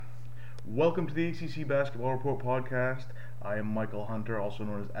Welcome to the ACC Basketball Report podcast. I am Michael Hunter, also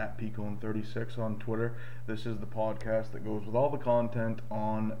known as @Pcone36 on Twitter. This is the podcast that goes with all the content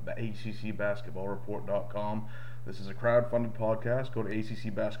on the ACCBasketballReport.com. This is a crowd-funded podcast. Go to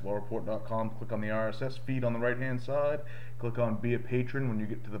ACCBasketballReport.com, click on the RSS feed on the right-hand side, click on Be a Patron when you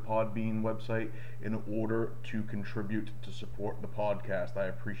get to the Podbean website in order to contribute to support the podcast. I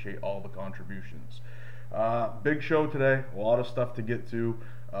appreciate all the contributions. Big show today, a lot of stuff to get to.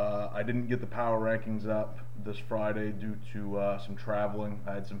 I didn't get the power rankings up this Friday due to some traveling.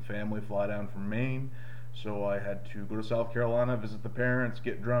 I had some family fly down from Maine, so I had to go to South Carolina, visit the parents,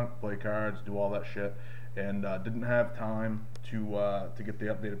 get drunk, play cards, do all that shit, and didn't have time to get the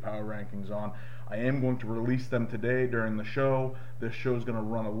updated power rankings on. I am going to release them today during the show. This show is going to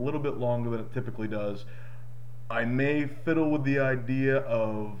run a little bit longer than it typically does. I may fiddle with the idea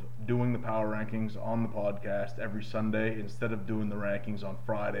of doing the power rankings on the podcast every Sunday instead of doing the rankings on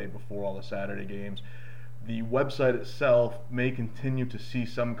Friday before all the Saturday games. The website itself may continue to see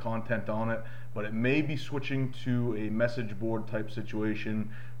some content on it, but it may be switching to a message board type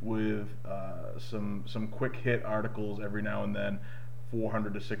situation with some quick hit articles every now and then,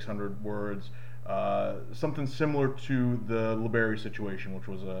 400 to 600 words. Something similar to the LeBerry situation, which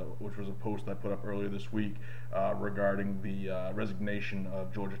was a post I put up earlier this week regarding the resignation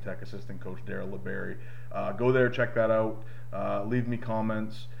of Georgia Tech assistant coach Darryl LeBerry. Go there, check that out. Leave me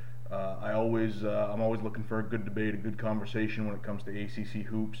comments. I'm always looking for a good debate, a good conversation when it comes to ACC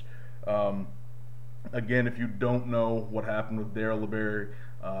hoops. Again, if you don't know what happened with Darryl LeBerry,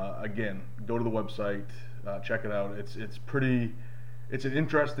 again, go to the website, check it out. It's an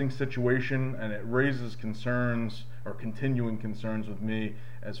interesting situation, and it raises concerns, or continuing concerns with me,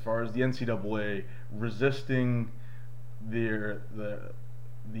 as far as the NCAA resisting the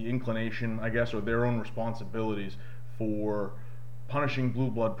inclination, I guess, or their own responsibilities for punishing blue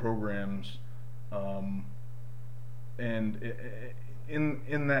blood programs, and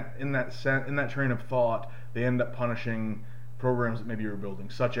in that train of thought, they end up punishing programs that maybe you're building,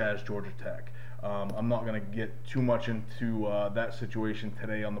 such as Georgia Tech. I'm not going to get too much into that situation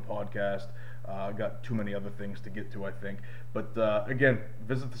today on the podcast. I've got too many other things to get to, I think. But again,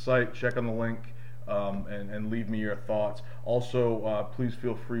 visit the site, check on the link, and leave me your thoughts. Also, please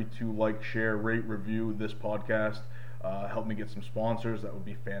feel free to like, share, rate, review this podcast. Help me get some sponsors. That would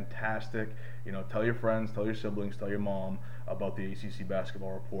be fantastic. Tell your friends, tell your siblings, tell your mom about the ACC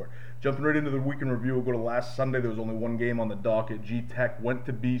Basketball Report. Jumping right into the weekend review, we'll go to last Sunday. There was only one game on the docket. G-Tech went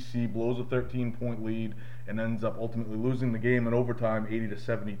to BC, blows a 13-point lead, and ends up ultimately losing the game in overtime,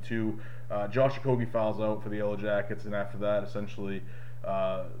 80-72. Josh Okogie fouls out for the Yellow Jackets, and after that, essentially,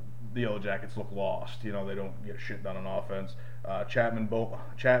 the Yellow Jackets look lost. They don't get shit done on offense. Chapman,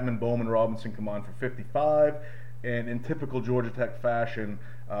 Bowman, Robinson combined for 55. And in typical Georgia Tech fashion,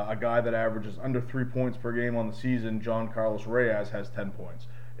 a guy that averages under 3 points per game on the season, John Carlos Reyes, has 10 points.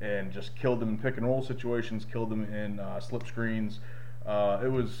 And just killed him in pick and roll situations, killed him in slip screens.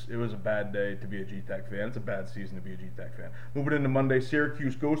 It was a bad day to be a G-Tech fan. It's a bad season to be a G-Tech fan. Moving into Monday,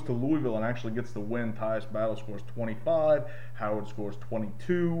 Syracuse goes to Louisville and actually gets the win. Tyus Battle scores 25. Howard scores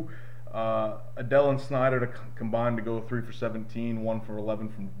 22. Adele and Snyder combined to go 3 for 17, 1 for 11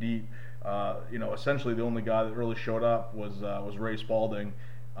 from deep. Essentially the only guy that really showed up was Ray Spalding.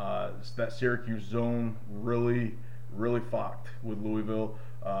 That Syracuse zone really fucked with Louisville.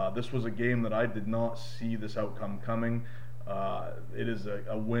 This was a game that I did not see this outcome coming. It is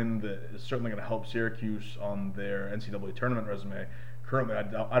a win that is certainly going to help Syracuse on their NCAA tournament resume. Currently,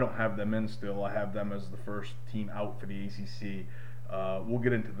 I don't have them in still. I have them as the first team out for the ACC. We'll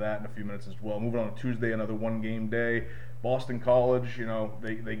get into that in a few minutes as well. Moving on to Tuesday, another one-game day. Boston College,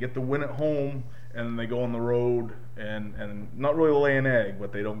 they get the win at home, and they go on the road and not really lay an egg,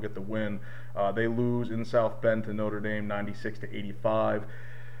 but they don't get the win. They lose in South Bend to Notre Dame, 96-85.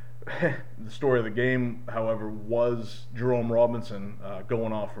 The story of the game, however, was Jerome Robinson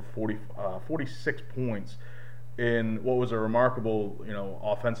going off for 46 points in what was a remarkable,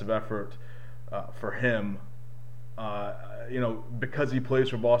 offensive effort for him. Because he plays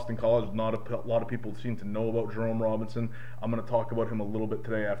for Boston College, not a lot of people seem to know about Jerome Robinson. I'm going to talk about him a little bit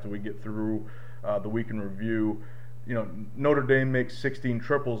today after we get through the week in review. Notre Dame makes 16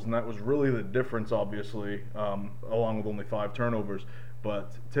 triples, and that was really the difference, obviously, along with only 5 turnovers.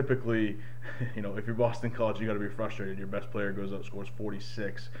 But typically, if you're Boston College, you got to be frustrated. Your best player goes out, scores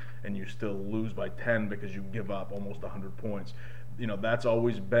 46, and you still lose by 10 because you give up almost 100 points. That's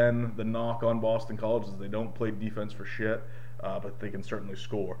always been the knock on Boston College, is they don't play defense for shit, but they can certainly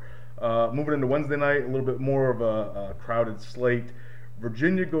score. Moving into Wednesday night, a little bit more of a crowded slate.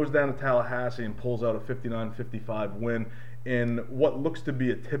 Virginia goes down to Tallahassee and pulls out a 59-55 win in what looks to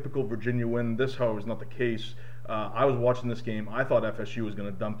be a typical Virginia win. This, however, is not the case. I was watching this game. I thought FSU was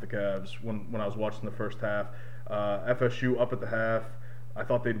going to dump the Cavs when I was watching the first half. FSU up at the half. I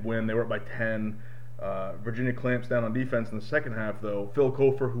thought they'd win. They were up by 10. Virginia clamps down on defense in the second half, though. Phil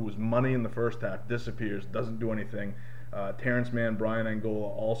Kofer, who was money in the first half, disappears, doesn't do anything. Terrence Mann, Brian Angola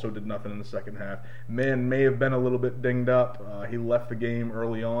also did nothing in the second half. Mann may have been a little bit dinged up. He left the game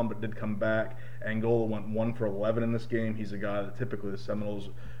early on, but did come back. Angola went 1 for 11 in this game. He's a guy that typically the Seminoles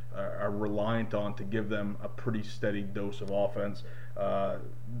are reliant on to give them a pretty steady dose of offense.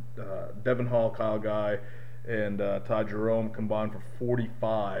 Devin Hall, Kyle Guy, and Ty Jerome combined for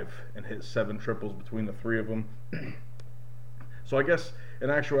 45 and hit 7 triples between the three of them. So I guess in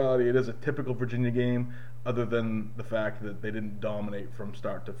actuality it is a typical Virginia game, other than the fact that they didn't dominate from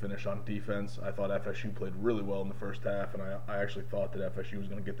start to finish on defense. I thought FSU played really well in the first half, and I actually thought that FSU was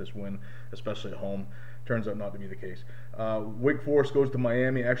going to get this win, especially at home. Turns out not to be the case. Wake Forest goes to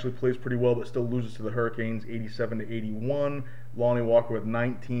Miami, actually plays pretty well, but still loses to the Hurricanes 87-81. Lonnie Walker with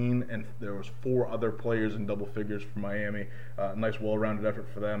 19, and there was 4 other players in double figures for Miami. Nice, well-rounded effort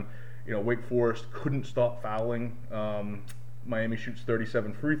for them. Wake Forest couldn't stop fouling. Miami shoots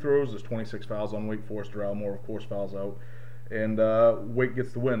 37 free throws. There's 26 fouls on Wake Forest. Darrell Moore, of course, fouls out. And Wake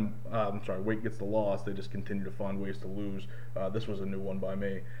gets the win. Wake gets the loss. They just continue to find ways to lose. This was a new one by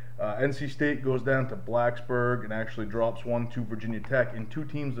me. NC State goes down to Blacksburg and actually drops 1 to Virginia Tech, in 2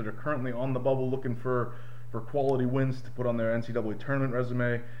 teams that are currently on the bubble looking for quality wins to put on their NCAA tournament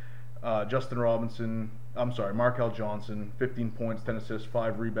resume. Markel Johnson, 15 points, 10 assists,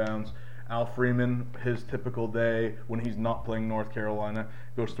 5 rebounds. Al Freeman, his typical day when he's not playing North Carolina,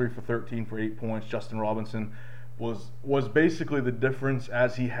 goes 3 for 13 for 8 points. Justin Robinson was basically the difference,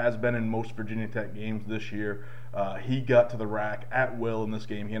 as he has been in most Virginia Tech games this year. He got to the rack at will in this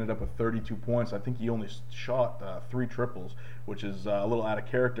game. He ended up with 32 points. I think he only shot 3 triples, which is a little out of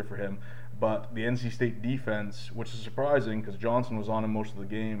character for him. But the NC State defense, which is surprising because Johnson was on him most of the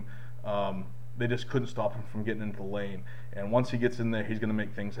game, they just couldn't stop him from getting into the lane. And once he gets in there, he's going to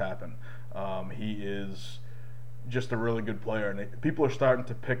make things happen. He is just a really good player, and people are starting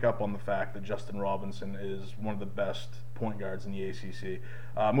to pick up on the fact that Justin Robinson is one of the best point guards in the ACC.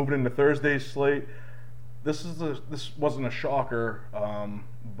 Moving into Thursday's slate, this wasn't a shocker,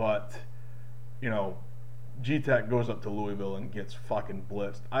 but G-Tech goes up to Louisville and gets fucking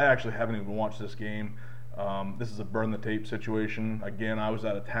blitzed. I actually haven't even watched this game. This is a burn the tape situation. Again, I was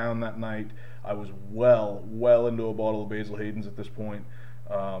out of town that night. I was well into a bottle of Basil Hayden's at this point,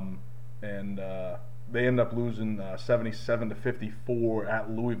 and they end up losing 77-54 at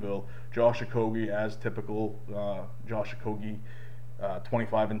Louisville. Josh Okogie, as typical,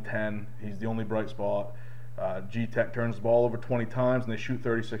 25 and 10. He's the only bright spot. G-Tech turns the ball over 20 times and they shoot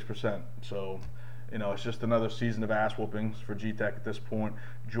 36%. So, it's just another season of ass whoopings for G-Tech at this point.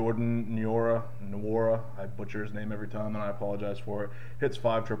 Jordan Nwora, I butcher his name every time and I apologize for it, hits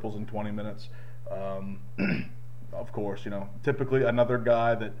 5 triples in 20 minutes. Of course, typically another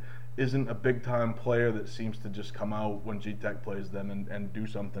guy that isn't a big-time player that seems to just come out when G-Tech plays them and do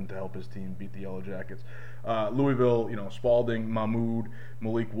something to help his team beat the Yellow Jackets. Louisville, Spalding, Mahmoud,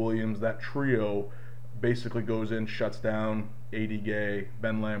 Malik Williams, that trio basically goes in, shuts down A.D. Gay,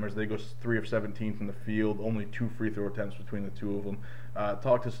 Ben Lammers. They go 3 of 17 from the field, only 2 free throw attempts between the two of them.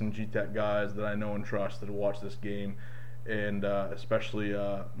 Talk to some G-Tech guys that I know and trust that have watched this game, and especially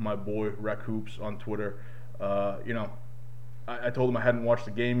my boy Rec Hoops on Twitter. I told him I hadn't watched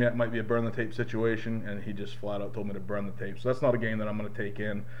the game yet. It might be a burn the tape situation, and he just flat out told me to burn the tape. So that's not a game that I'm going to take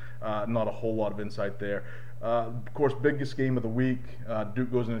in. Not a whole lot of insight there. Of course, biggest game of the week.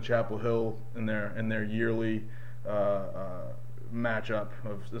 Duke goes into Chapel Hill in their yearly matchup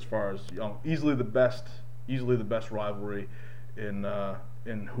of, as far as easily the best rivalry in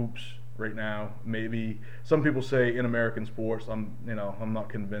hoops right now. Maybe some people say in American sports. I'm not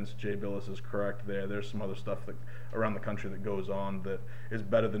convinced Jay Billis is correct there. There's some other stuff that around the country that goes on that is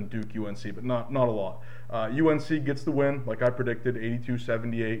better than Duke UNC, but not a lot. UNC gets the win, like I predicted,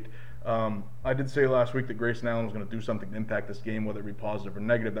 82-78. I did say last week that Grayson Allen was going to do something to impact this game, whether it be positive or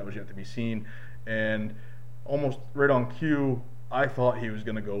negative. That was yet to be seen. And almost right on cue, I thought he was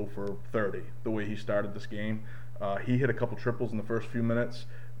going to go for 30 the way he started this game. He hit a couple triples in the first few minutes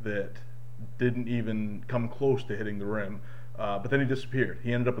that didn't even come close to hitting the rim. But then he disappeared.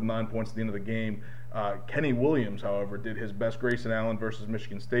 He ended up with 9 points at the end of the game. Kenny Williams, however, did his best Grayson Allen versus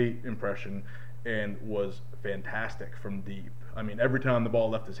Michigan State impression and was fantastic from deep. I mean, every time the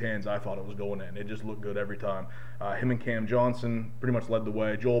ball left his hands, I thought it was going in. It just looked good every time. Him and Cam Johnson pretty much led the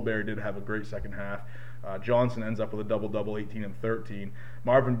way. Joel Berry did have a great second half. Johnson ends up with a double-double, 18 and 13.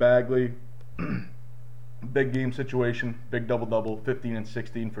 Marvin Bagley, Big game situation, big double-double, 15 and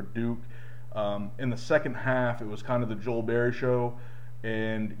 16 for Duke. In the second half, it was kind of the Joel Berry show,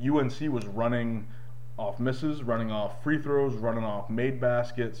 and UNC was running off misses, running off free throws, running off made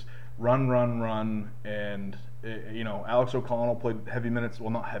baskets, run, and Alex O'Connell played heavy minutes.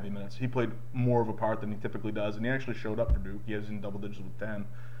 Well, not heavy minutes. He played more of a part than he typically does, and he actually showed up for Duke. He was in double digits with 10,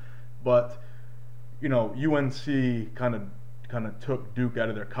 but UNC kind of took Duke out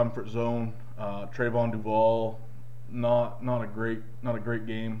of their comfort zone. Trayvon Duval, not a great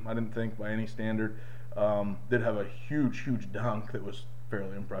game, I didn't think by any standard. Did have a huge dunk that was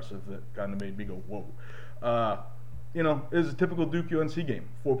fairly impressive that kind of made me go whoa. It was a typical Duke UNC game,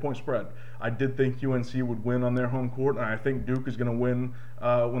 4-point spread. I did think UNC would win on their home court, and I think Duke is going to win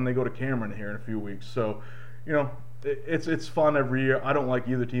when they go to Cameron here in a few weeks. So, it's fun every year. I don't like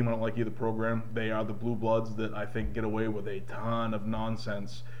either team. I don't like either program. They are the blue bloods that I think get away with a ton of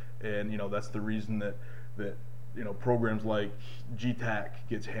nonsense, and that's the reason that programs like GTAC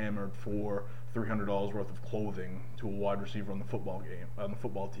gets hammered for $300 worth of clothing to a wide receiver on the football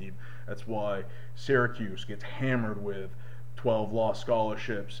team. That's why Syracuse gets hammered with 12 lost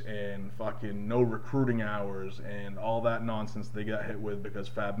scholarships and fucking no recruiting hours and all that nonsense they got hit with because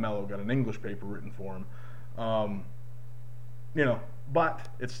Fab Melo got an English paper written for him. But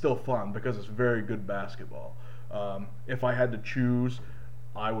it's still fun because it's very good basketball. If I had to choose,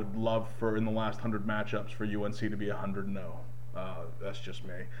 I would love for in the last 100 matchups for UNC to be 100-0. That's just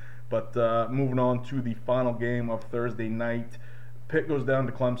me. But moving on to the final game of Thursday night, Pitt goes down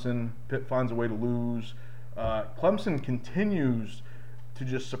to Clemson. Pitt finds a way to lose. Clemson continues to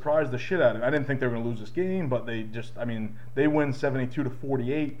just surprise the shit out of it. I didn't think they were going to lose this game, but they win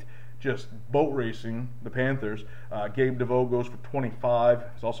 72-48, just boat racing the Panthers. Gabe DeVoe goes for 25.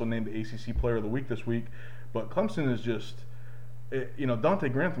 He's also named the ACC Player of the Week this week. But Clemson is just, Dante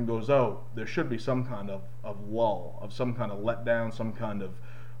Grantham goes out. There should be some kind of lull, of some kind of letdown, some kind of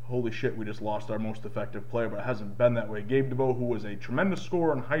holy shit, we just lost our most effective player, but it hasn't been that way. Gabe DeVoe, who was a tremendous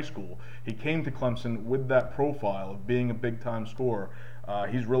scorer in high school, he came to Clemson with that profile of being a big-time scorer.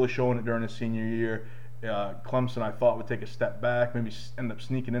 He's really showing it during his senior year. Clemson, I thought, would take a step back, maybe end up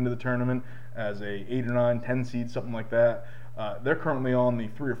sneaking into the tournament as a 8 or 9, 10 seed, something like that. They're currently on the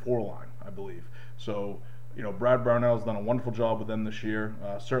 3 or 4 line, I believe. So, Brad Brownell's done a wonderful job with them this year.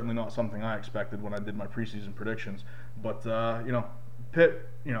 Certainly not something I expected when I did my preseason predictions. But, Pitt,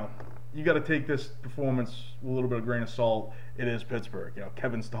 you got to take this performance with a little bit of grain of salt. It is Pittsburgh.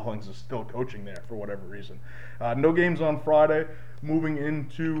 Kevin Stallings is still coaching there for whatever reason. No games on Friday. Moving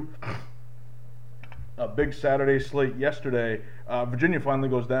into a big Saturday slate yesterday, Virginia finally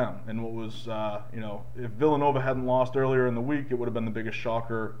goes down. And what was, if Villanova hadn't lost earlier in the week, it would have been the biggest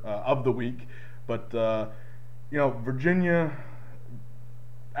shocker of the week. But, Virginia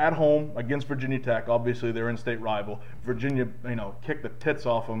at home against Virginia Tech, obviously their in-state rival. Virginia, kicked the tits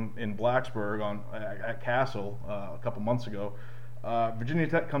off them in Blacksburg at Castle a couple months ago. Virginia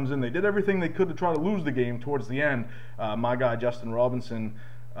Tech comes in. They did everything they could to try to lose the game towards the end. My guy Justin Robinson,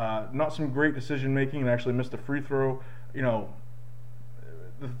 not some great decision making, and actually missed a free throw. The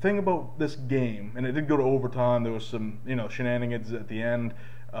thing about this game, and it did go to overtime. There was some shenanigans at the end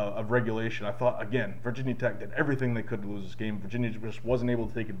of regulation. I thought, again, Virginia Tech did everything they could to lose this game. Virginia just wasn't able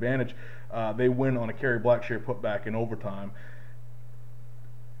to take advantage. They win on a Kerry Blackshear putback in overtime.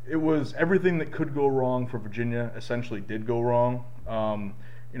 It was everything that could go wrong for Virginia essentially did go wrong.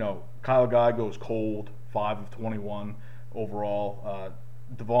 Kyle Guy goes cold, 5 of 21 overall.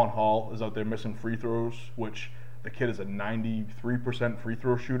 Devon Hall is out there missing free throws, which the kid is a 93% free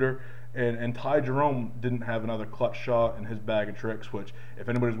throw shooter. And Ty Jerome didn't have another clutch shot in his bag of tricks, which, if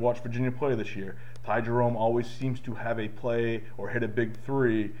anybody's watched Virginia play this year, Ty Jerome always seems to have a play or hit a big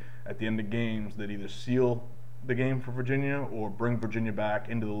three at the end of games that either seal the game for Virginia or bring Virginia back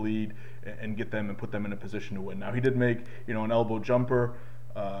into the lead and get them and put them in a position to win. Now, he did make an elbow jumper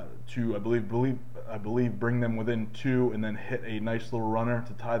to, I believe, bring them within 2 and then hit a nice little runner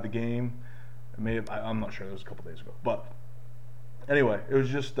to tie the game. I'm not sure. It was a couple days ago. But anyway, it was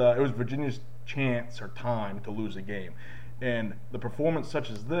just it was Virginia's chance or time to lose a game. And the performance such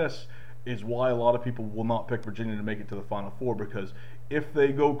as this is why a lot of people will not pick Virginia to make it to the Final Four, because if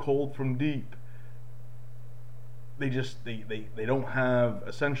they go cold from deep, they don't have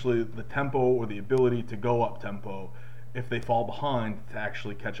essentially the tempo or the ability to go up tempo if they fall behind to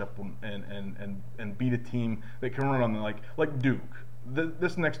actually catch up and beat a team that can run on them, like Duke.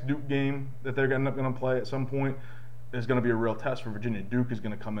 This next Duke game that they're going to play at some point is going to be a real test for Virginia. Duke is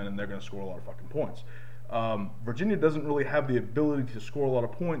going to come in and they're going to score a lot of fucking points. Virginia doesn't really have the ability to score a lot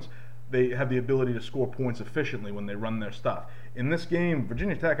of points. They have the ability to score points efficiently when they run their stuff. In this game,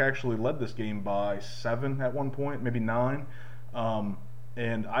 Virginia Tech actually led this game by 7 at one point, maybe 9.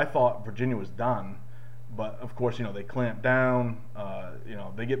 And I thought Virginia was done. But, of course, they clamped down.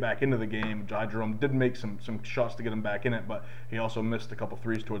 They get back into the game. Jai Jerome did make some shots to get him back in it, but he also missed a couple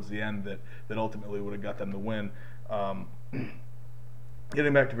threes towards the end that ultimately would have got them the win.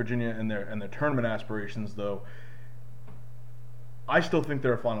 Getting back to Virginia and their tournament aspirations, though, I still think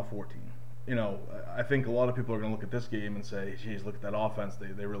they're a Final Four team. I think a lot of people are going to look at this game and say, geez, look at that offense.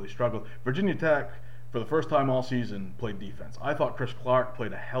 They really struggled. Virginia Tech, for the first time all season, played defense. I thought Chris Clark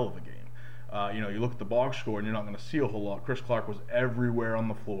played a hell of a game. You look at the box score and you're not going to see a whole lot. Chris Clark was everywhere on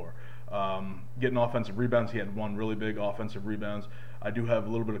the floor. Getting offensive rebounds. He had one really big offensive rebounds. I do have a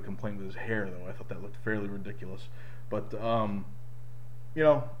little bit of complaint with his hair, though. I thought that looked fairly ridiculous. But,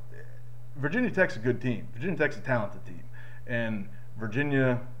 Virginia Tech's a good team. Virginia Tech's a talented team. And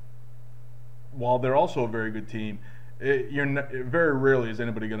Virginia, while they're also a very good team, very rarely is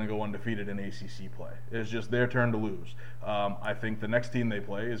anybody going to go undefeated in ACC play. It's just their turn to lose. I think the next team they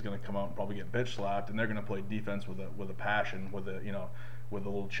play is going to come out and probably get bitch slapped, and they're going to play defense with a passion, with a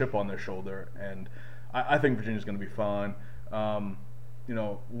little chip on their shoulder. And I think Virginia's going to be fine.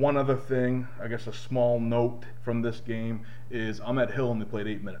 One other thing, I guess a small note from this game is Ahmed Hill only played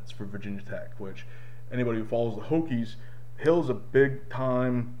 8 minutes for Virginia Tech, which anybody who follows the Hokies, Hill's a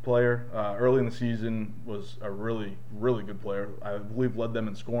big-time player. Early in the season was a really, really good player. I believe led them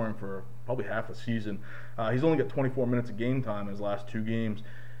in scoring for probably half the season. He's only got 24 minutes of game time in his last 2 games.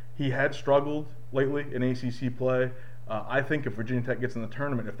 He had struggled lately in ACC play. I think if Virginia Tech gets in the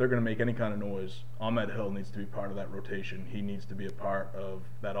tournament, if they're going to make any kind of noise, Ahmed Hill needs to be part of that rotation. He needs to be a part of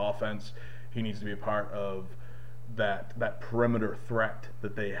that offense. He needs to be a part of that perimeter threat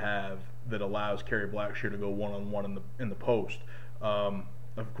that they have that allows Kerry Blackshear to go one-on-one in the post.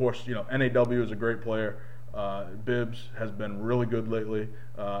 Of course, NAW is a great player. Bibbs has been really good lately.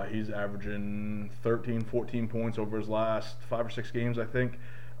 He's averaging 13, 14 points over his last 5 or 6 games, I think.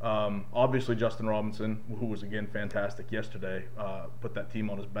 Obviously, Justin Robinson, who was, again, fantastic yesterday, put that team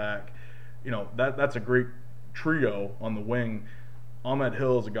on his back. That's a great trio on the wing. Ahmed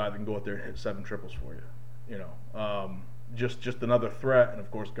Hill is a guy that can go out there and hit 7 triples for you. Just another threat, and of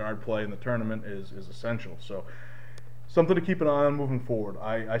course guard play in the tournament is essential. So something to keep an eye on moving forward.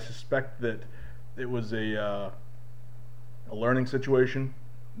 I suspect that it was a learning situation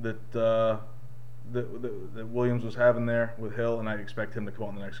that Williams was having there with Hill, and I expect him to come out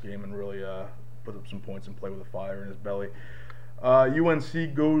in the next game and really put up some points and play with a fire in his belly.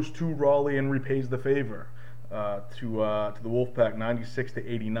 UNC goes to Raleigh and repays the favor. To the Wolfpack,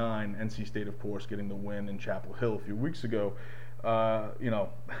 96-89. NC State, of course, getting the win in Chapel Hill a few weeks ago.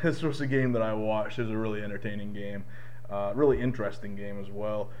 This was a game that I watched. It was a really entertaining game, really interesting game as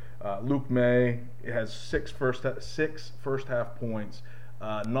well. Luke May has 6 first half points.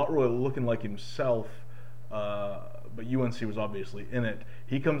 Not really looking like himself, but UNC was obviously in it.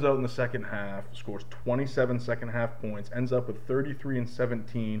 He comes out in the second half, scores 27 second half points, ends up with 33 and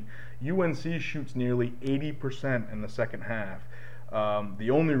 17. UNC shoots nearly 80% in the second half. The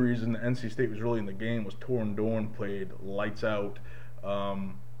only reason that NC State was really in the game was Torin Dorn played lights out.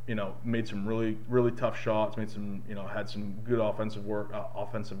 Made some really, really tough shots. Had some good offensive work,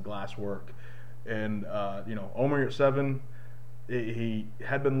 offensive glass work, and Omer at 7. He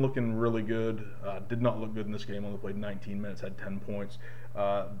had been looking really good. Did not look good in this game. Only played 19 minutes. Had 10 points.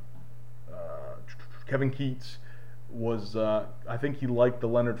 Kevin Keats was. I think he liked the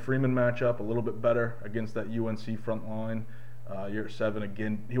Leonard Freeman matchup a little bit better against that UNC front line. Year 7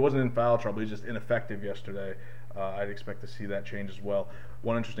 again. He wasn't in foul trouble. He's just ineffective yesterday. I'd expect to see that change as well.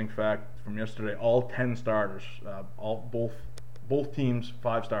 One interesting fact from yesterday: all 10 starters, both teams,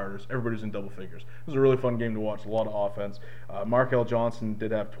 5 starters, everybody's in double figures. It was a really fun game to watch, a lot of offense. Mark L. Johnson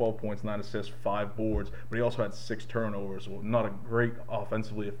did have 12 points, 9 assists, 5 boards, but he also had 6 turnovers. So not a great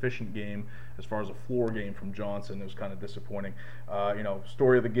offensively efficient game as far as a floor game from Johnson. It was kind of disappointing.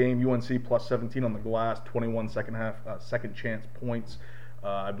 Story of the game, UNC plus 17 on the glass, 21 second chance points.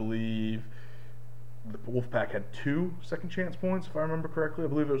 I believe the Wolfpack had 2 second chance points, if I remember correctly. I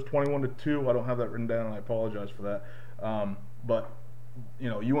believe it was 21-2. I don't have that written down, and I apologize for that. But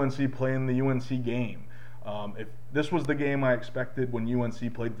UNC playing the UNC game. If this was the game I expected when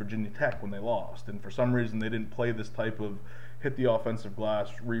UNC played Virginia Tech when they lost, and for some reason they didn't play this type of hit the offensive glass,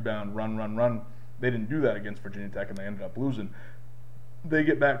 rebound, run. They didn't do that against Virginia Tech, and they ended up losing. They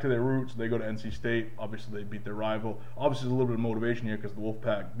get back to their roots. They go to NC State. Obviously, they beat their rival. Obviously, there's a little bit of motivation here because the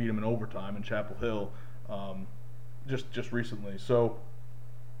Wolfpack beat them in overtime in Chapel Hill just recently. So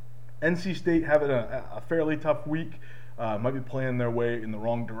NC State having a fairly tough week. Might be playing their way in the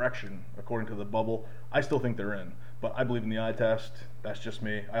wrong direction, according to the bubble. I still think they're in. but I believe in the eye test. That's just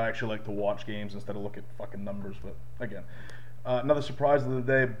me. I actually like to watch games instead of look at fucking numbers. But again, another surprise of the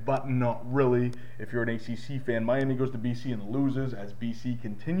day, but not really. If you're an ACC fan, Miami goes to BC and loses as BC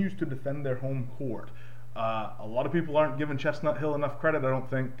continues to defend their home court. A lot of people aren't giving Chestnut Hill enough credit, I don't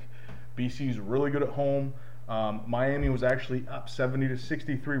think. BC's really good at home. Miami was actually up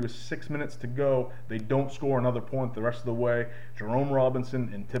 70-63 with 6 minutes to go. They don't score another point the rest of the way. Jerome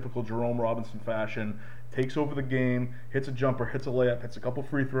Robinson, in typical Jerome Robinson fashion, takes over the game, hits a jumper, hits a layup, hits a couple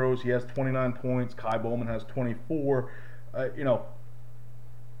free throws. He has 29 points. Kai Bowman has 24.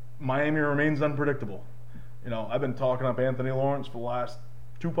 Miami remains unpredictable. I've been talking up Anthony Lawrence for the last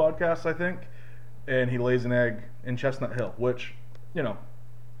 2 podcasts, I think, and he lays an egg in Chestnut Hill, which,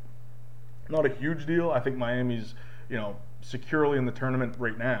 not a huge deal. I think Miami's, securely in the tournament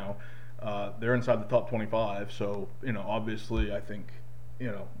right now. They're inside the top 25, so obviously I think,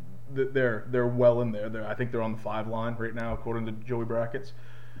 they're well in there. I think they're on the 5 line right now according to Joey brackets.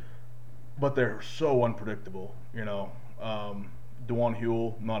 But they're so unpredictable. Dewan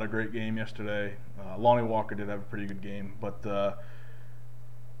Huell, not a great game yesterday. Lonnie Walker did have a pretty good game, but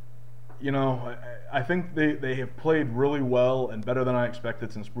I think they have played really well and better than I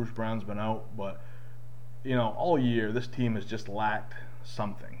expected since Bruce Brown's been out. But all year this team has just lacked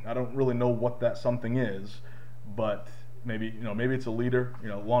something. I don't really know what that something is, but maybe it's a leader.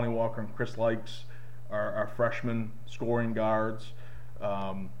 Lonnie Walker and Chris Likes are freshmen scoring guards.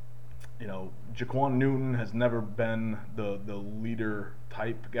 Jaquan Newton has never been the leader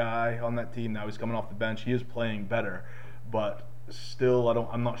type guy on that team. Now he's coming off the bench. He is playing better, but still,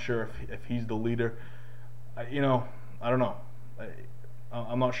 I'm not sure if he's the leader. I don't know.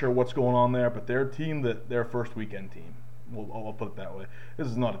 I'm not sure what's going on there, but they're a team their first weekend team. I'll put it that way. This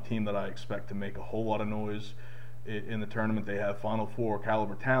is not a team that I expect to make a whole lot of noise in the tournament. They have Final Four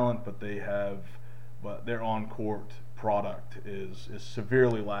caliber talent, but their on-court product is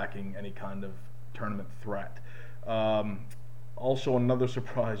severely lacking any kind of tournament threat. Also, another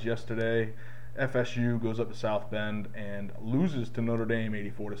surprise yesterday. FSU goes up to South Bend and loses to Notre Dame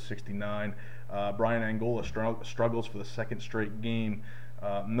 84-69. Brian Angola struggles for the second straight game.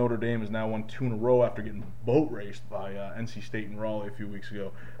 Notre Dame has now won 2 in a row after getting boat raced by NC State and Raleigh a few weeks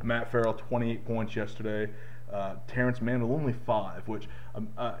ago. Matt Farrell, 28 points yesterday. Terrence Mandel, only 5, which,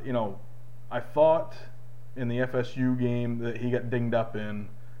 I thought in the FSU game that he got dinged up in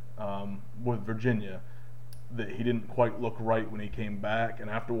with Virginia, that he didn't quite look right when he came back, and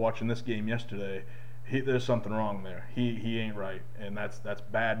after watching this game yesterday, there's something wrong there. He ain't right, and that's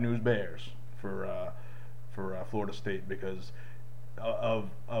bad news bears for Florida State, because of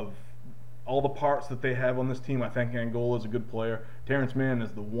all the parts that they have on this team. I think Angola is a good player. Terrence Mann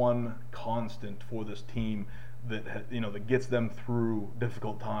is the one constant for this team that gets them through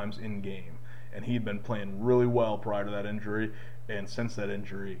difficult times in game, and he'd been playing really well prior to that injury, and since that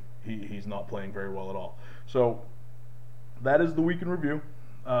injury, he's not playing very well at all. So that is the week in review.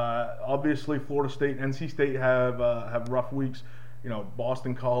 Obviously, Florida State and NC State have rough weeks.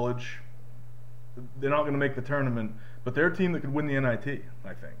 Boston College, they're not going to make the tournament, but they're a team that could win the NIT,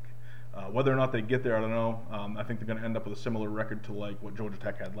 I think. Whether or not they get there, I don't know. I think they're going to end up with a similar record to like what Georgia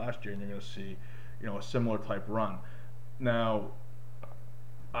Tech had last year, and you're going to see, a similar type run. Now,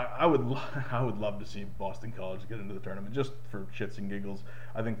 I would love to see Boston College get into the tournament just for shits and giggles.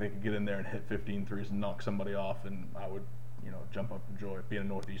 I think they could get in there and hit 15 threes and knock somebody off, and I would, jump up in joy, being a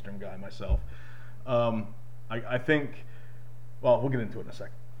Northeastern guy myself. I think, well, we'll get into it in a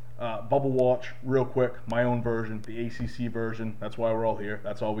second. Bubble Watch, real quick, my own version, the ACC version. That's why we're all here.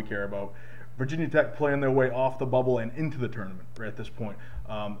 That's all we care about. Virginia Tech playing their way off the bubble and into the tournament right at this point.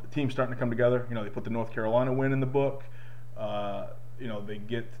 The team's starting to come together. They put the North Carolina win in the book. They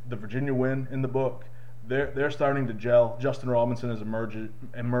get the Virginia win in the book. They're starting to gel. Justin Robinson is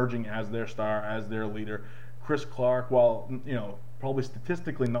emerging as their star, as their leader. Chris Clark, while probably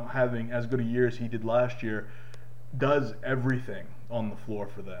statistically not having as good a year as he did last year, does everything on the floor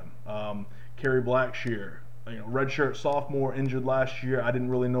for them. Kerry Blackshear, redshirt sophomore, injured last year. I didn't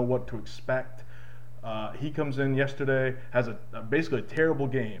really know what to expect. He comes in yesterday, has basically a terrible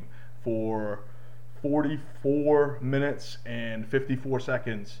game for 44 minutes and 54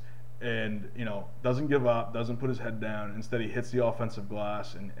 seconds, and doesn't give up, doesn't put his head down. Instead, he hits the offensive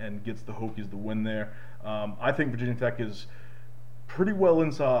glass and gets the Hokies the win there. I think Virginia Tech is pretty well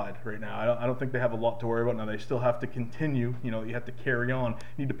inside right now. I don't think they have a lot to worry about. Now, they still have to continue. You have to carry on.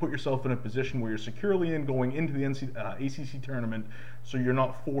 You need to put yourself in a position where you're securely going into the ACC tournament, so you're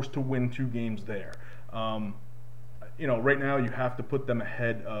not forced to win 2 games there. Right now you have to put them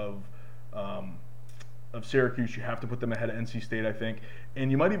ahead of Syracuse. You have to put them ahead of NC State, I think, and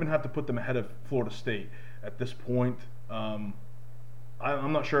you might even have to put them ahead of Florida State. at this point. I'm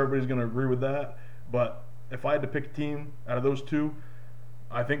not sure everybody's going to agree with that, but if I had to pick a team out of those two,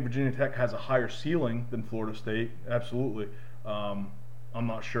 I think Virginia Tech has a higher ceiling than Florida State. Absolutely. I'm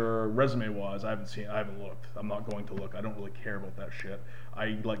not sure resume-wise. I haven't looked. I'm not going to look. I don't really care about that shit.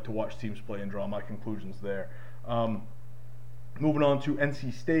 I like to watch teams play and draw my conclusions there. Moving on to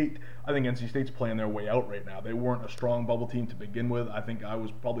NC State, I think NC State's playing their way out right now. They weren't a strong bubble team to begin with. I think I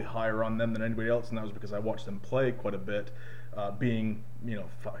was probably higher on them than anybody else, and that was because I watched them play quite a bit, being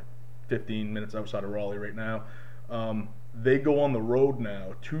 15 minutes outside of Raleigh right now. They go on the road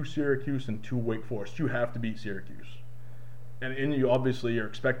now to Syracuse and to Wake Forest. You have to beat Syracuse. And you obviously are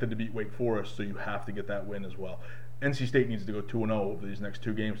expected to beat Wake Forest, so you have to get that win as well. NC State needs to go 2-0 over these next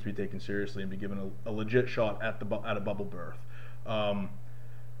two games to be taken seriously and be given a legit shot at a bubble berth.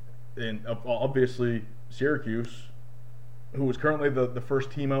 And obviously Syracuse, who is currently the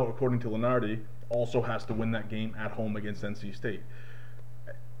first team out according to Lenardi, also has to win that game at home against NC State.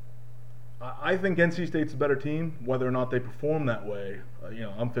 I think NC State's a better team. Whether or not they perform that way,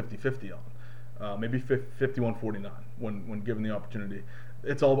 I'm 50-50 on. Maybe 51-49 when given the opportunity.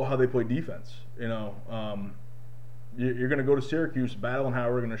 It's all about how they play defense. You're going to go to Syracuse, battling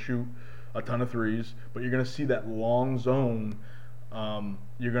how we're going to shoot a ton of threes, but you're going to see that long zone.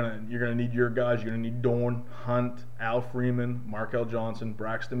 You're gonna need your guys. You're gonna need Dorn, Hunt, Al Freeman, Markel Johnson,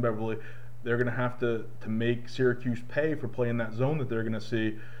 Braxton Beverly. They're gonna have to make Syracuse pay for playing that zone that they're gonna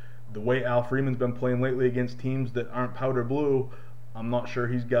see. The way Al Freeman's been playing lately against teams that aren't powder blue, I'm not sure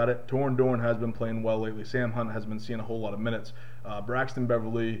he's got it. Torin Dorn has been playing well lately. Sam Hunt has been seeing a whole lot of minutes. Braxton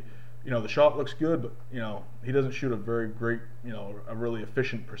Beverly, the shot looks good, but he doesn't shoot a very great, a really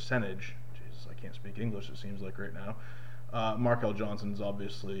efficient percentage. Jesus, I can't speak English. It seems like right now. Markel Johnson's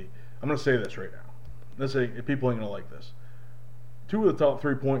obviously. I'm going to say this right now. Let's say people ain't going to like this. Two of the top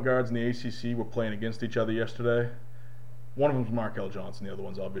 3 point guards in the ACC were playing against each other yesterday. One of them's Markel Johnson. The other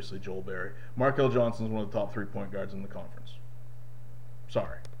one's obviously Joel Berry. Markel Johnson's one of the top 3 point guards in the conference.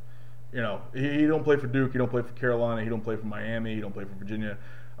 Sorry. He don't play for Duke. He don't play for Carolina. He don't play for Miami. He don't play for Virginia.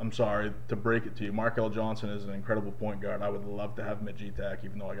 I'm sorry to break it to you. Markel Johnson is an incredible point guard. I would love to have him at GTAC,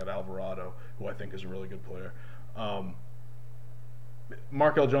 even though I got Alvarado, who I think is a really good player.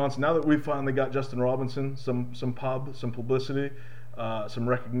 Markel Johnson, now that we've finally got Justin Robinson, some publicity, some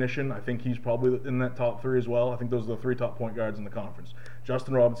recognition, I think he's probably in that top 3 as well. I think those are the 3 top point guards in the conference.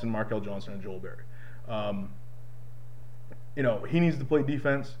 Justin Robinson, Markel Johnson, and Joel Berry. He needs to play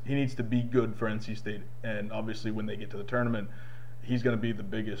defense. He needs to be good for NC State. And obviously when they get to the tournament, he's going to be the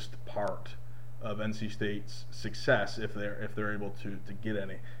biggest part of NC State's success if they're able to get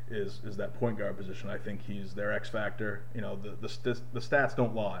any is that point guard position. I think he's their X factor. The stats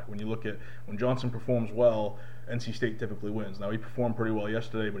don't lie. When Johnson performs well, NC State typically wins. Now he performed pretty well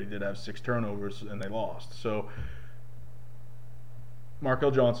yesterday, but he did have 6 turnovers and they lost. So Markel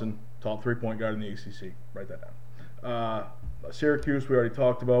Johnson, top 3 point guard in the ACC. Write that down. Syracuse, we already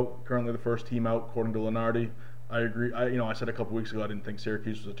talked about. Currently the first team out according to Lenardi. I agree. I said a couple weeks ago I didn't think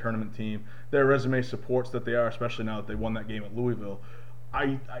Syracuse was a tournament team. Their resume supports that they are, especially now that they won that game at Louisville.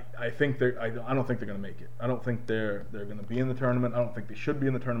 I think I don't think they're going to make it. I don't think they're going to be in the tournament. I don't think they should be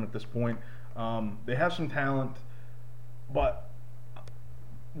in the tournament at this point. They have some talent, but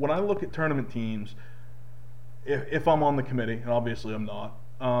when I look at tournament teams, if I'm on the committee, and obviously I'm not,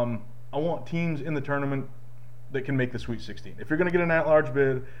 I want teams in the tournament that can make the Sweet 16. If you're going to get an at-large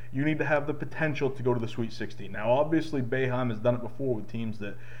bid, you need to have the potential to go to the Sweet 16. Now, obviously, Boeheim has done it before with teams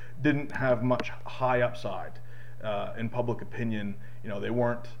that didn't have much high upside in public opinion. They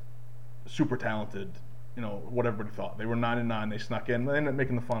weren't super talented, what everybody thought. They were 9-9. They snuck in. They ended up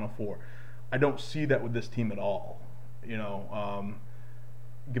making the Final Four. I don't see that with this team at all.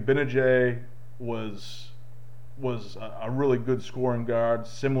 Gabinajay was a really good scoring guard,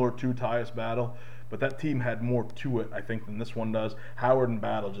 similar to Tyus Battle. But that team had more to it, I think, than this one does. Howard and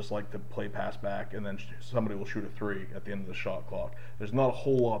Battle just like to play pass back, and then somebody will shoot a 3 at the end of the shot clock. There's not a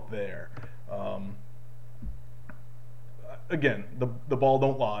whole lot there. Again, the ball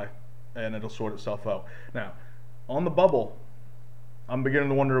don't lie, and it'll sort itself out. Now, on the bubble, I'm beginning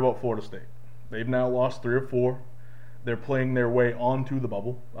to wonder about Florida State. They've now lost 3 or 4. They're playing their way onto the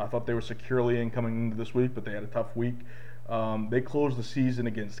bubble. I thought they were securely in coming into this week, but they had a tough week. They closed the season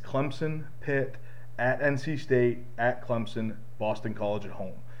against Clemson, Pitt, at NC State, at Clemson, Boston College at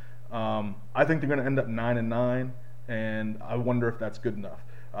home. I think they're going to end up 9-9, and I wonder if that's good enough.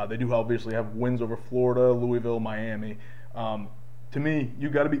 They do obviously have wins over Florida, Louisville, Miami. To me, you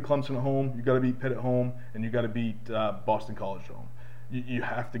got to beat Clemson at home, you got to beat Pitt at home, and you got to beat Boston College at home. You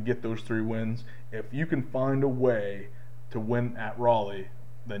have to get those 3 wins. If you can find a way to win at Raleigh,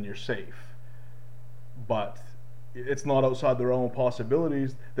 then you're safe. but it's not outside the realm of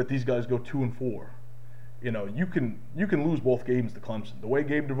possibilities that these guys go 2-4. You can lose both games to Clemson. The way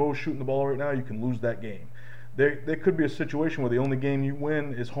Gabe DeVoe's shooting the ball right now, you can lose that game. There could be a situation where the only game you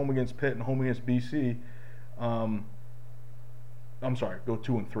win is home against Pitt and home against BC. I'm sorry, go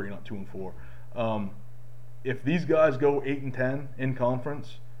 2-3, not 2-4. If these guys go 8-10 in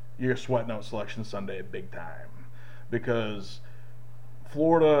conference, you're sweating out Selection Sunday big time, because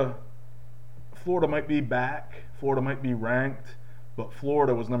Florida might be back, Florida might be ranked, but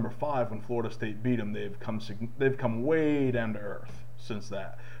Florida was number 5 when Florida State beat them. They've come way down to earth since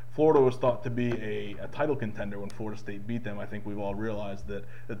that. Florida was thought to be a title contender when Florida State beat them. I think we've all realized that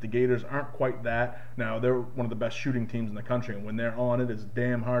the Gators aren't quite that. Now, they're one of the best shooting teams in the country, and when they're on it, it's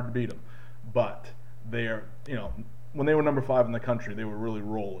damn hard to beat them. But they're, when they were number 5 in the country, they were really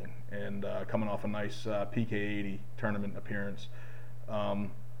rolling and coming off a nice PK80 tournament appearance. I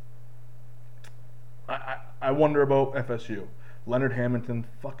wonder about FSU. Leonard Hamilton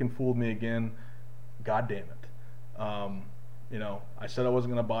fucking fooled me again. God damn it. I said I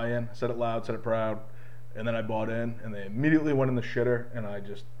wasn't going to buy in. I said it loud, said it proud, and then I bought in, and they immediately went in the shitter, and I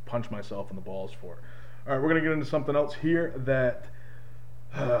just punched myself in the balls for it. All right, we're going to get into something else here that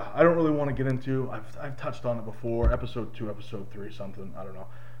I don't really want to get into. I've touched on it before, episode 2, episode 3, something. I don't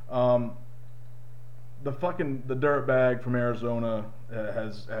know. The dirtbag from Arizona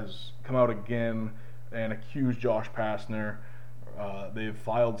has come out again and accused Josh Pastner. They've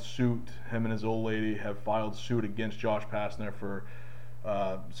filed suit. Him and his old lady have filed suit against Josh Pastner for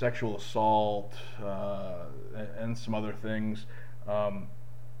sexual assault and some other things.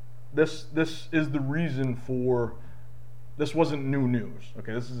 This is the reason for. This wasn't new news.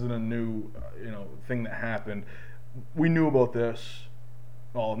 Okay, this isn't a new thing that happened. We knew about this.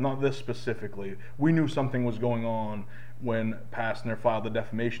 Well, not this specifically. We knew something was going on when Pastner filed the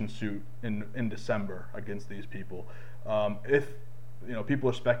defamation suit in December against these people. If people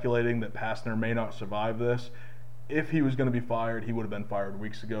are speculating that Pastner may not survive this. If he was going to be fired, he would have been fired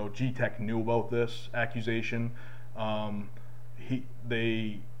weeks ago. G-Tech knew about this accusation.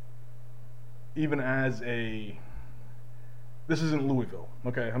 This isn't Louisville,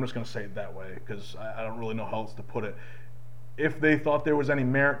 okay? I'm just going to say it that way because I don't really know how else to put it. If they thought there was any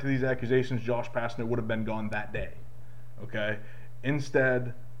merit to these accusations, Josh Pastner would have been gone that day, okay?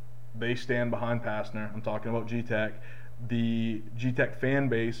 Instead, they stand behind Pastner. I'm talking about G-Tech. The G-Tech fan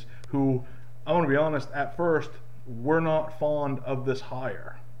base, who, I want to be honest, at first, were not fond of this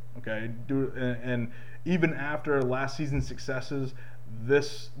hire, okay? And even after last season's successes,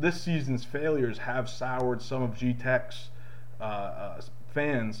 this season's failures have soured some of G-Tech's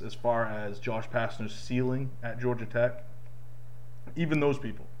fans as far as Josh Pastner's ceiling at Georgia Tech. Even those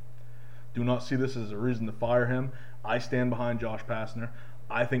people do not see this as a reason to fire him. I stand behind Josh Pastner.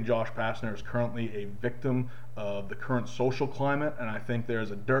 I think Josh Pastner is currently a victim of the current social climate, and I think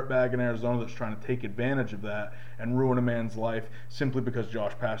there's a dirtbag in Arizona that's trying to take advantage of that and ruin a man's life simply because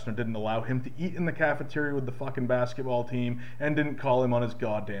Josh Pastner didn't allow him to eat in the cafeteria with the fucking basketball team and didn't call him on his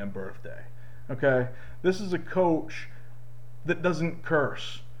goddamn birthday. Okay? This is a coach that doesn't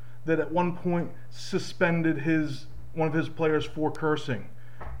curse, that at one point suspended one of his players for cursing.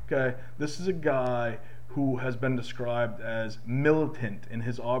 Okay? This is a guy who has been described as militant in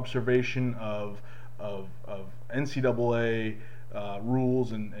his observation of NCAA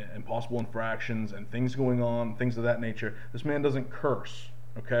rules and possible infractions and things going on, things of that nature. This man doesn't curse,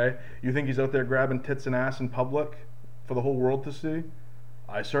 okay? You think he's out there grabbing tits and ass in public for the whole world to see?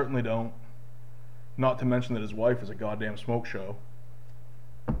 I certainly don't. Not to mention that his wife is a goddamn smoke show.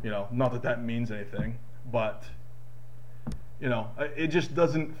 Not that that means anything, but, it just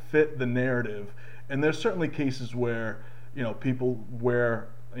doesn't fit the narrative. And there's certainly cases where, people wear,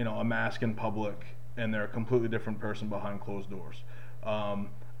 a mask in public and they're a completely different person behind closed doors.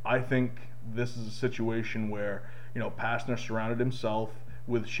 I think this is a situation where, Pastner surrounded himself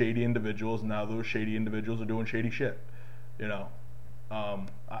with shady individuals, and now those shady individuals are doing shady shit.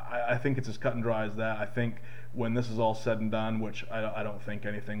 I think it's as cut and dry as that. I think when this is all said and done, which I don't think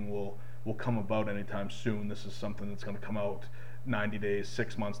anything will come about anytime soon. This is something that's going to come out 90 days,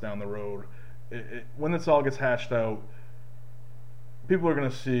 6 months down the road. When this all gets hashed out, people are going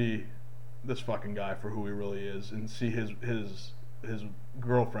to see this fucking guy for who he really is and see his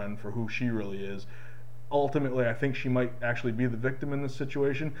girlfriend for who she really is. Ultimately, I think she might actually be the victim in this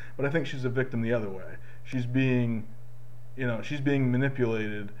situation, but I think she's a victim the other way. She's being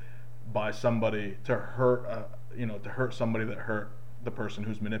manipulated by somebody to hurt somebody that hurt the person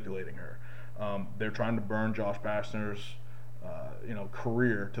who's manipulating her. They're trying to burn Josh Pastner's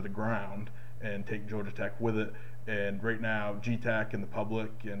career to the ground, and take Georgia Tech with it. And right now, G-Tech and the public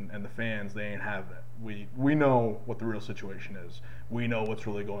and the fans, they ain't having it. We know what the real situation is. We know what's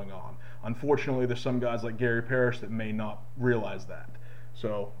really going on. Unfortunately, there's some guys like Gary Parrish that may not realize that.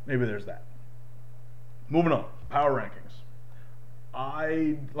 So maybe there's that. Moving on, power rankings.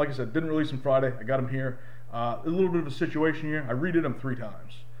 Like I said, didn't release them Friday. I got them here. A little bit of a situation here. I redid them 3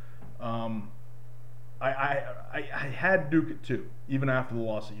 times. I had Duke at 2, even after the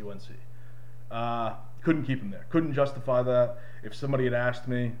loss at UNC. Couldn't keep him there. Couldn't justify that. If somebody had asked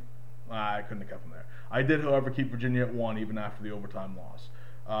me, I couldn't have kept him there. I did, however, keep Virginia at 1, even after the overtime loss.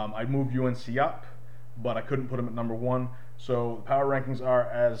 I moved UNC up, but I couldn't put him at number 1. So the power rankings are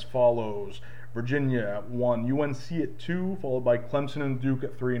as follows. Virginia at 1, UNC at 2, followed by Clemson and Duke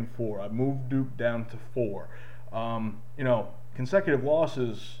at 3 and 4. I moved Duke down to 4. Consecutive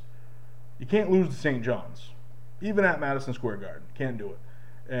losses, you can't lose to St. John's. Even at Madison Square Garden. Can't do it.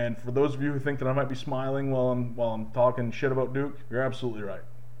 And for those of you who think that I might be smiling while I'm talking shit about Duke, you're absolutely right.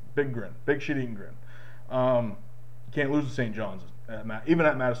 Big grin. Big shit-eating grin. You can't lose to St. John's, even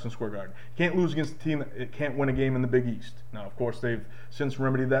at Madison Square Garden. You can't lose against a team that can't win a game in the Big East. Now, of course, they've since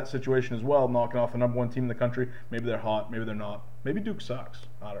remedied that situation as well, knocking off the number 1 team in the country. Maybe they're hot, maybe they're not. Maybe Duke sucks.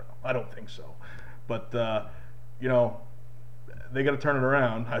 I don't know. I don't think so. But, they got to turn it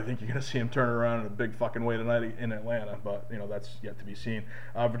around. I think you're going to see them turn it around in a big fucking way tonight in Atlanta, but that's yet to be seen.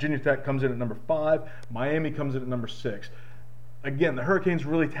 Virginia Tech comes in at number 5. Miami comes in at number 6. Again, the Hurricanes are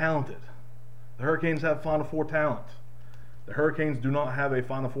really talented. The Hurricanes have Final Four talent. The Hurricanes do not have a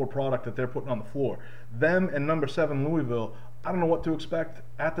Final Four product that they're putting on the floor. Them and number 7 Louisville, I don't know what to expect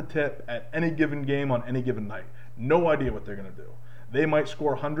at the tip at any given game on any given night. No idea what they're going to do. They might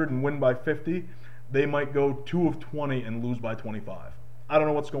score 100 and win by 50. They might go 2 of 20 and lose by 25. I don't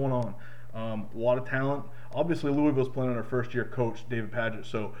know what's going on. A lot of talent. Obviously, Louisville's playing under first-year coach David Padgett,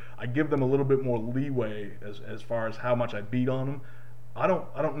 so I give them a little bit more leeway as far as how much I beat on them. I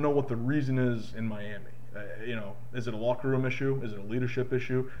don't know what the reason is in Miami. Is it a locker room issue? Is it a leadership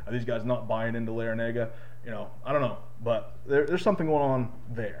issue? Are these guys not buying into Larinaga? I don't know, but there's something going on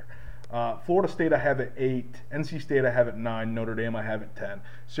there. Florida State I have at 8, NC State I have at 9, Notre Dame I have at 10.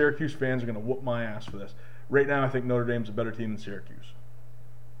 Syracuse fans are going to whoop my ass for this. Right now I think Notre Dame's a better team than Syracuse.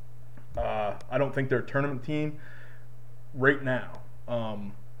 I don't think they're a tournament team right now. I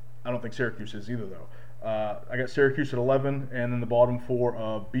don't think Syracuse is either though. I got Syracuse at 11, and then the bottom 4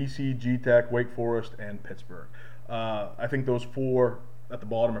 of BC, G-Tech, Wake Forest, and Pittsburgh. I think those 4 at the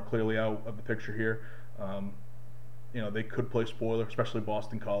bottom are clearly out of the picture here. They could play spoiler, especially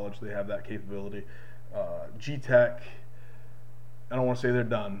Boston College. They have that capability. G-Tech, I don't want to say they're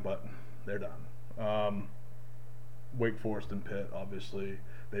done, but they're done. Wake Forest and Pitt, obviously,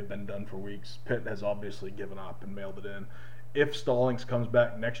 they've been done for weeks. Pitt has obviously given up and mailed it in. If Stallings comes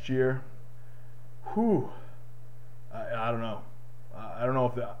back next year, I don't know. I don't know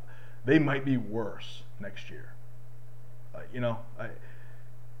if they might be worse next year. I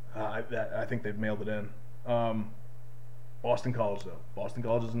think they've mailed it in. Boston College, though. Boston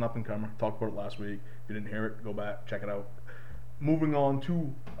College is an up-and-comer. Talked about it last week. If you didn't hear it, go back, check it out. Moving on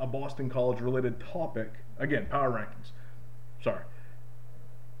to a Boston College-related topic. Again, power rankings. Sorry.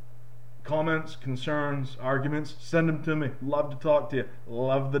 Comments, concerns, arguments, send them to me. Love to talk to you.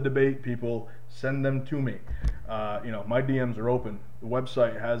 Love the debate, people. Send them to me. My DMs are open. The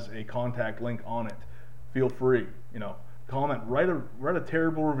website has a contact link on it. Feel free. Comment, write a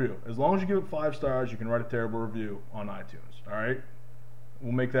terrible review. As long as you give it 5 stars, you can write a terrible review on iTunes. All right?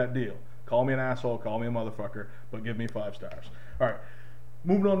 We'll make that deal. Call me an asshole, call me a motherfucker, but give me 5 stars. All right.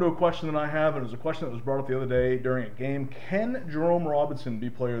 Moving on to a question that I have, and it was a question that was brought up the other day during a game. Can Jerome Robinson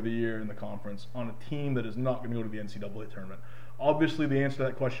be Player of the Year in the conference on a team that is not going to go to the NCAA tournament? Obviously, the answer to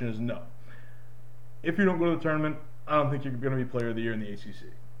that question is no. If you don't go to the tournament, I don't think you're going to be Player of the Year in the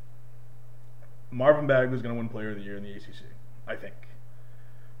ACC. Marvin Bagley is going to win Player of the Year in the ACC, I think.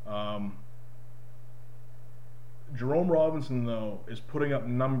 Jerome Robinson, though, is putting up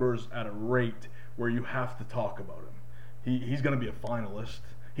numbers at a rate where you have to talk about him. He's going to be a finalist.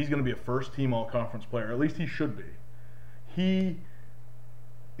 He's going to be a first-team all-conference player. At least he should be.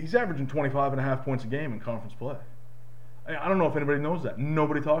 He's averaging 25.5 points a game in conference play. I don't know if anybody knows that.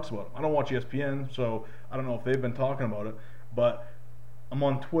 Nobody talks about him. I don't watch ESPN, so I don't know if they've been talking about it. But I'm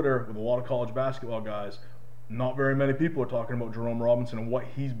on Twitter with a lot of college basketball guys. Not very many people are talking about Jerome Robinson and what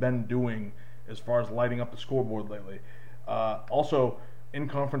he's been doing as far as lighting up the scoreboard lately. Also, in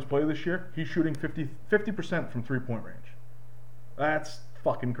conference play this year, he's shooting 50% from three-point range. That's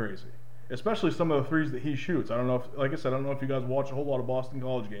fucking crazy. Especially some of the threes that he shoots. I don't know if, like I said, I don't know if you guys watch a whole lot of Boston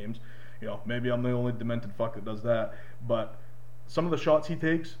College games. Maybe I'm the only demented fuck that does that. But some of the shots he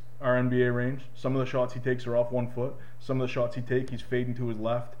takes our NBA range. Some of the shots he takes are off 1 foot. Some of the shots he's fading to his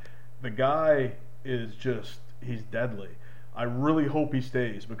left. The guy is he's deadly. I really hope he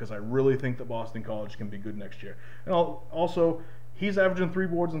stays because I really think that Boston College can be good next year. And also, he's averaging 3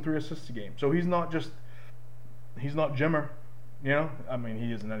 boards and 3 assists a game. So he's not Jimmer, I mean,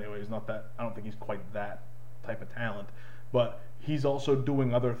 he isn't anyway. He's not that. I don't think he's quite that type of talent. But he's also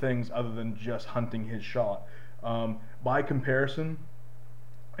doing other things other than just hunting his shot. By comparison,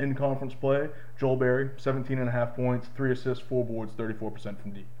 in conference play, Joel Berry, 17.5 points, 3 assists, 4 boards, 34%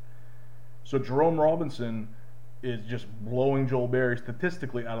 from deep. So Jerome Robinson is just blowing Joel Berry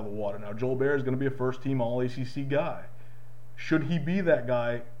statistically out of the water. Now, Joel Berry is going to be a first-team All-ACC guy. Should he be that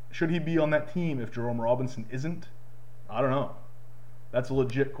guy? Should he be on that team if Jerome Robinson isn't? I don't know. That's a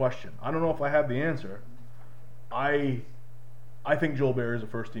legit question. I don't know if I have the answer. I think Joel Berry is a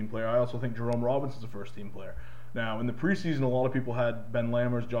first-team player. I also think Jerome Robinson is a first-team player. Now, in the preseason, a lot of people had Ben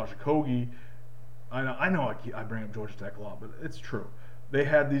Lammers, Josh Okogie. I know I bring up Georgia Tech a lot, but it's true. They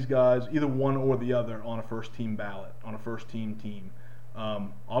had these guys, either one or the other, on a first-team ballot, on a first-team team.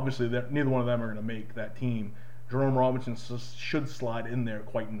 Obviously, neither one of them are going to make that team. Jerome Robinson should slide in there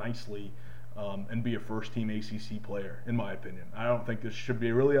quite nicely and be a first-team ACC player, in my opinion. I don't think this should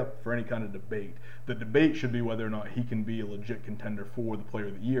be really up for any kind of debate. The debate should be whether or not he can be a legit contender for the Player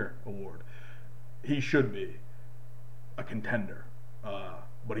of the Year award. He should be a contender,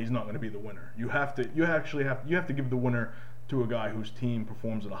 but he's not going to be the winner. You have to give the winner to a guy whose team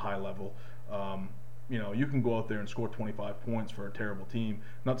performs at a high level. You can go out there and score 25 points for a terrible team.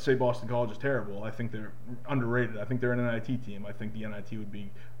 Not to say Boston College is terrible. I think they're underrated. I think they're an NIT team. I think the NIT would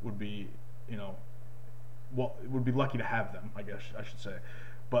be would be lucky to have them, I guess I should say.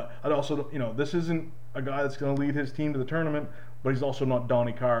 But I'd also, this isn't a guy that's going to lead his team to the tournament, but he's also not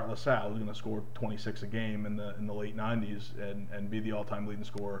Donnie Carr at LaSalle, who's going to score 26 a game in the late 90s and be the all-time leading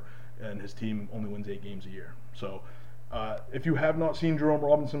scorer, and his team only wins 8 games a year. So if you have not seen Jerome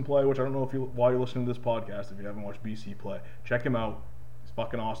Robinson play, which I don't know why you're listening to this podcast, if you haven't watched BC play, check him out. He's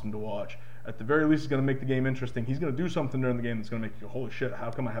fucking awesome to watch. At the very least, he's going to make the game interesting. He's going to do something during the game that's going to make you go, holy shit,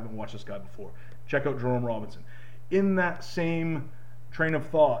 how come I haven't watched this guy before? Check out Jerome Robinson. In that same train of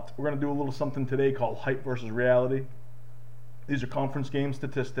thought, we're going to do a little something today called hype versus reality. These are conference game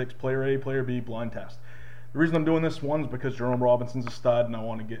statistics, player A, player B, blind test. The reason I'm doing this one is because Jerome Robinson's a stud and I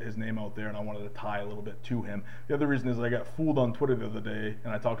want to get his name out there and I wanted to tie a little bit to him. The other reason is I got fooled on Twitter the other day,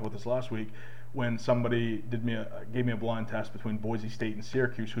 and I talked about this last week, when somebody gave me a blind test between Boise State and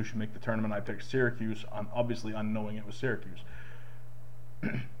Syracuse, who should make the tournament. I picked Syracuse, obviously unknowing it was Syracuse.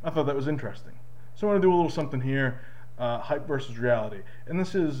 I thought that was interesting. So I'm going to do a little something here, hype versus reality. And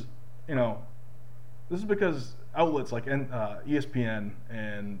this is because outlets like ESPN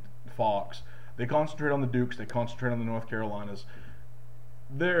and Fox, they concentrate on the Dukes, they concentrate on the North Carolinas.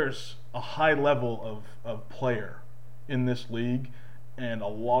 There's a high level of player in this league, and a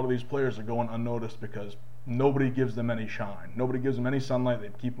lot of these players are going unnoticed because nobody gives them any shine. Nobody gives them any sunlight. They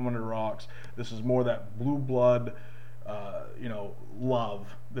keep them under rocks. This is more that blue blood, love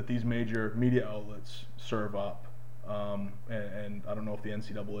that these major media outlets serve up. And I don't know if the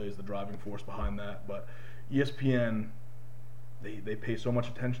NCAA is the driving force behind that, but ESPN, they pay so much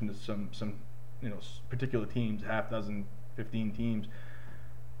attention to some particular teams, half dozen, 15 teams,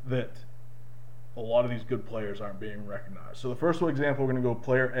 that a lot of these good players aren't being recognized. So the first example, we're going to go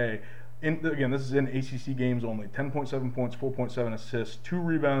player A. Again, this is in ACC games only. 10.7 points, 4.7 assists, 2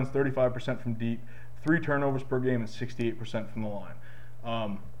 rebounds, 35% from deep, 3 turnovers per game, and 68% from the line.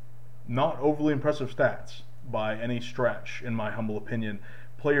 Not overly impressive stats by any stretch, in my humble opinion.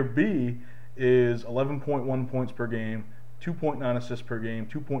 Player B is 11.1 points per game, 2.9 assists per game,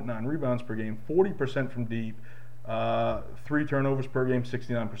 2.9 rebounds per game, 40% from deep, 3 turnovers per game,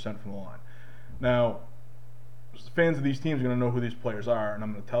 69% from the line. Now, fans of these teams are going to know who these players are, and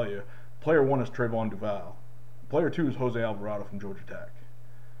I'm going to tell you. Player 1 is Trayvon Duval. Player 2 is Jose Alvarado from Georgia Tech,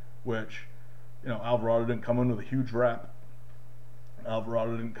 which, Alvarado didn't come in with a huge rep.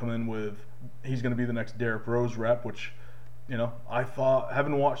 Alvarado didn't come in with, he's going to be the next Derrick Rose rep, which, I thought,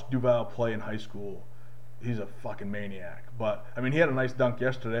 having watched Duval play in high school, he's a fucking maniac. But, he had a nice dunk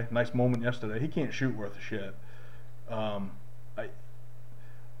yesterday, nice moment yesterday. He can't shoot worth a shit.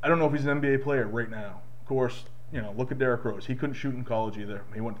 I don't know if he's an NBA player right now. Of course, look at Derrick Rose. He couldn't shoot in college either.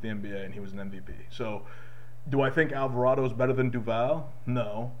 He went to the NBA and he was an MVP. So, do I think Alvarado is better than Duval?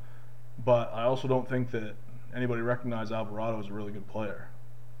 No. But I also don't think that anybody recognizes Alvarado as a really good player.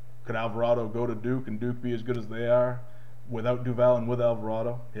 Could Alvarado go to Duke and Duke be as good as they are without Duval and with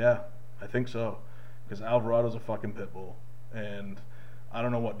Alvarado? Yeah, I think so. Because Alvarado's a fucking pit bull. And I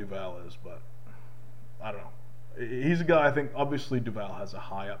don't know what Duval is, but I don't know. He's a guy, I think, obviously Duval has a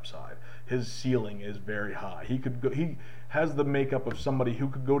high upside. His ceiling is very high. He has the makeup of somebody who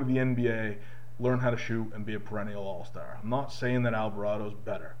could go to the NBA, learn how to shoot, and be a perennial all-star. I'm not saying that Alvarado's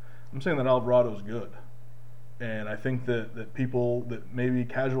better. I'm saying that Alvarado's good. And I think that people, that maybe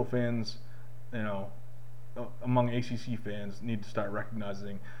casual fans, among ACC fans, need to start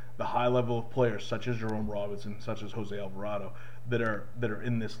recognizing the high level of players such as Jerome Robinson, such as Jose Alvarado, that are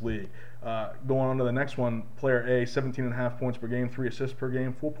in this league. Going on to the next one, player A, 17.5 points per game, 3 assists per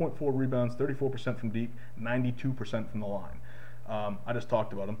game, 4.4 rebounds, 34% from deep, 92% from the line. I just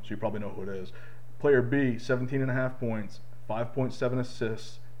talked about him, so you probably know who it is. Player B, 17.5 points, 5.7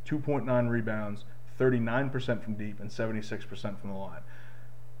 assists, 2.9 rebounds, 39% from deep, and 76% from the line.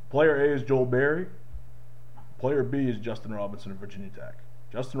 Player A is Joel Berry. Player B is Justin Robinson of Virginia Tech.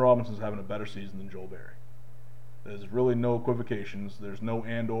 Justin Robinson's having a better season than Joel Berry. There's really no equivocations. There's no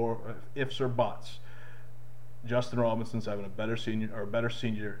and or ifs or buts. Justin Robinson's having a better season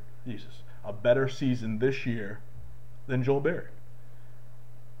this year than Joel Berry.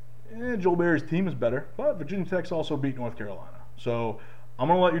 Joel Berry's team is better, but Virginia Tech's also beat North Carolina. So I'm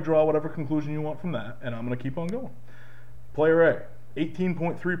going to let you draw whatever conclusion you want from that, and I'm going to keep on going. Player A,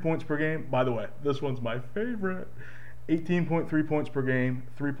 18.3 points per game. By the way, this one's my favorite. 18.3 points per game,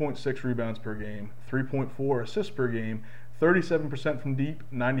 3.6 rebounds per game, 3.4 assists per game, 37% from deep,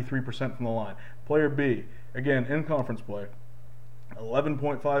 93% from the line. Player B, again, in conference play,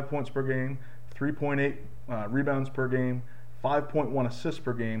 11.5 points per game, 3.8 rebounds per game, 5.1 assists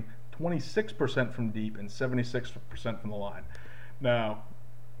per game, 26% from deep, and 76% from the line. Now,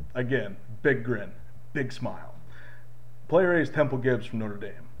 again, big grin, big smile. Player A is Temple Gibbs from Notre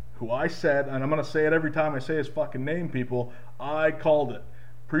Dame, who I said, and I'm going to say it every time I say his fucking name, people, I called it.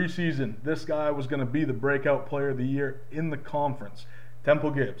 Preseason, this guy was going to be the breakout player of the year in the conference.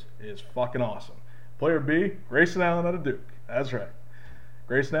 Temple Gibbs is fucking awesome. Player B, Grayson Allen out of Duke. That's right.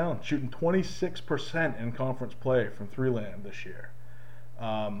 Grayson Allen shooting 26% in conference play from three-land this year.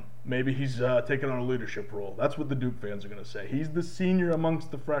 Maybe he's taking on a leadership role. That's what the Duke fans are going to say. He's the senior amongst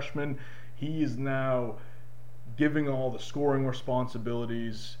the freshmen. He is now giving all the scoring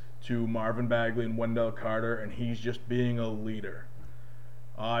responsibilities to Marvin Bagley and Wendell Carter, and he's just being a leader.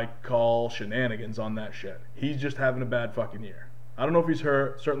 I call shenanigans on that shit. He's just having a bad fucking year. I don't know if he's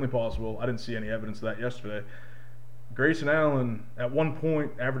hurt. Certainly possible. I didn't see any evidence of that yesterday. Grayson Allen, at one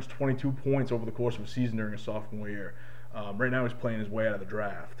point, averaged 22 points over the course of a season during his sophomore year. Right now he's playing his way out of the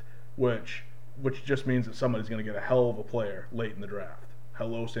draft, which just means that somebody's going to get a hell of a player late in the draft.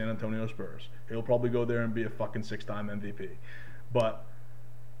 Hello, San Antonio Spurs. He'll probably go there and be a fucking 6-time MVP. But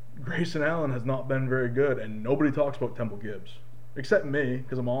Grayson Allen has not been very good, and nobody talks about Temple Gibbs. Except me,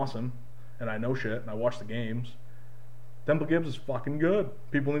 because I'm awesome, and I know shit, and I watch the games. Temple Gibbs is fucking good.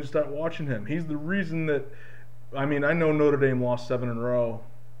 People need to start watching him. He's the reason that, I know Notre Dame lost 7 in a row,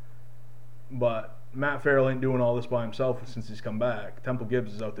 but Matt Farrell ain't doing all this by himself since he's come back. Temple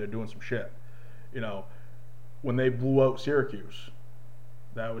Gibbs is out there doing some shit. When they blew out Syracuse,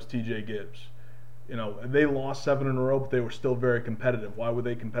 that was TJ Gibbs. They lost 7 in a row, but they were still very competitive. Why were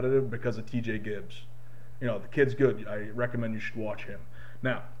they competitive? Because of TJ Gibbs. The kid's good. I recommend you should watch him.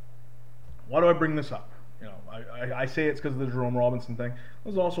 Now, why do I bring this up? I say it's because of the Jerome Robinson thing.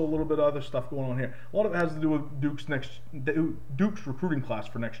 There's also a little bit of other stuff going on here. A lot of it has to do with Duke's recruiting class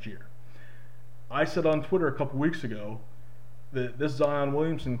for next year. I said on Twitter a couple weeks ago that this Zion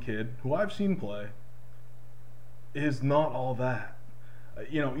Williamson kid, who I've seen play, is not all that.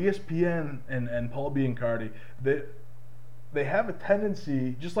 ESPN and Paul Biancardi, they have a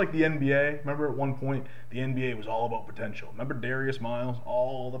tendency, just like the NBA. Remember at one point, the NBA was all about potential. Remember Darius Miles?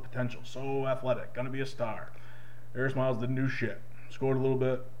 All the potential. So athletic. Going to be a star. Darius Miles didn't do shit. Scored a little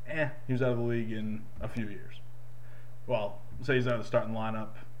bit. He was out of the league in a few years. Well, say he's out of the starting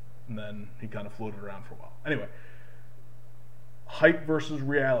lineup, and then he kind of floated around for a while. Anyway, hype versus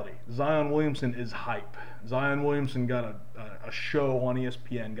reality. Zion Williamson is hype. Zion Williamson got a show on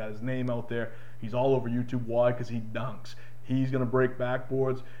ESPN, got his name out there. He's all over YouTube. Why? Because he dunks. He's going to break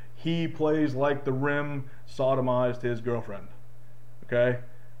backboards. He plays like the rim sodomized his girlfriend. Okay?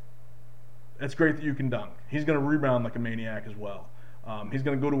 It's great that you can dunk. He's going to rebound like a maniac as well. He's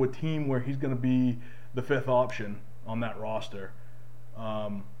going to go to a team where he's going to be the 5th option on that roster.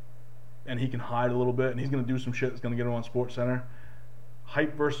 And he can hide a little bit, and he's going to do some shit that's going to get him on SportsCenter.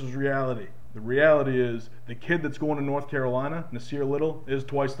 Hype versus reality. The reality is the kid that's going to North Carolina, Nasir Little, is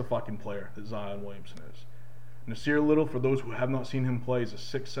twice the fucking player that Zion Williamson is. Nasir Little, for those who have not seen him play, is a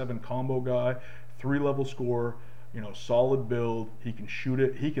 6'7" combo guy, 3-level scorer, solid build. He can shoot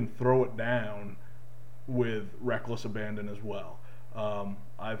it. He can throw it down with reckless abandon as well.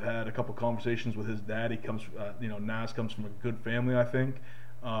 I've had a couple conversations with his dad. He comes, Nas comes from a good family, I think.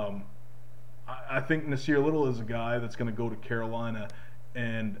 I think Nasir Little is a guy that's going to go to Carolina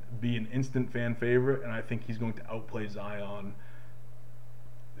and be an instant fan favorite, and I think he's going to outplay Zion,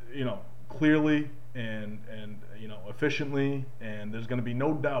 clearly and efficiently. And there's going to be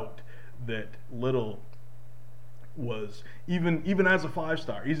no doubt that Little was even as a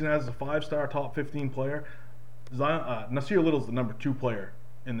 5-star, even as a 5-star top 15 player. Nasir Little's the number 2 player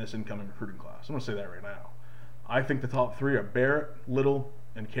in this incoming recruiting class. I'm going to say that right now. I think the top 3 are Barrett, Little,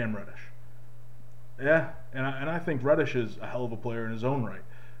 and Cam Reddish. Yeah, and I think Reddish is a hell of a player in his own right,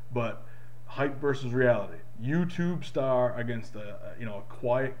 but hype versus reality. YouTube star against a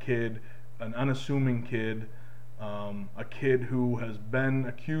quiet kid, an unassuming kid, a kid who has been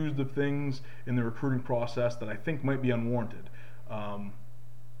accused of things in the recruiting process that I think might be unwarranted.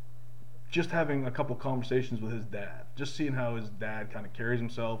 Just having a couple conversations with his dad, just seeing how his dad kind of carries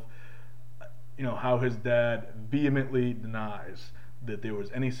himself, how his dad vehemently denies that there was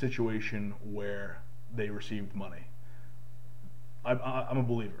any situation where they received money. I'm a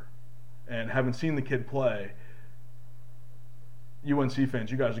believer. And having seen the kid play, UNC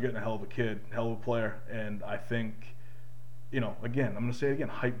fans, you guys are getting a hell of a kid, hell of a player. And I think, again, I'm going to say it again,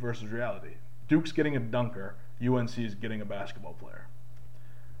 hype versus reality. Duke's getting a dunker. UNC is getting a basketball player.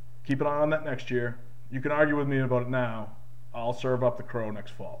 Keep an eye on that next year. You can argue with me about it now. I'll serve up the crow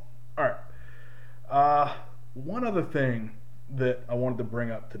next fall. All right. One other thing that I wanted to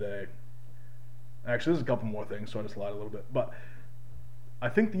bring up today. Actually, there's a couple more things, so I just lied a little bit. But I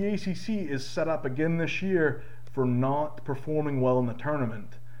think the ACC is set up again this year for not performing well in the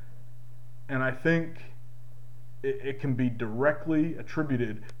tournament. And I think it can be directly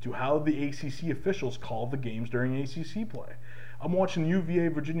attributed to how the ACC officials call the games during ACC play. I'm watching UVA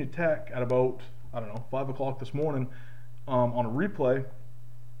Virginia Tech at about, 5 o'clock this morning on a replay.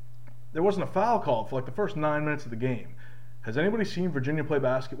 There wasn't a foul called for like the first 9 minutes of the game. Has anybody seen Virginia play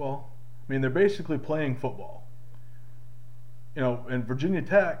basketball? I mean, they're basically playing football. And Virginia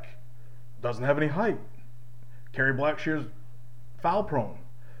Tech doesn't have any height. Kerry Blackshear's foul prone.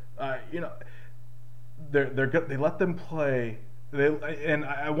 They let them play. And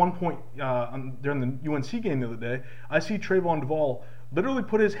at one point during the UNC game the other day, I see Trayvon Duvall literally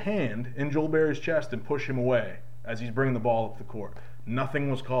put his hand in Joel Berry's chest and push him away as he's bringing the ball up the court.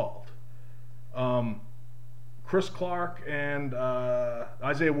 Nothing was called. Chris Clark and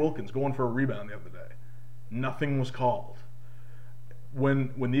Isaiah Wilkins going for a rebound the other day. Nothing was called.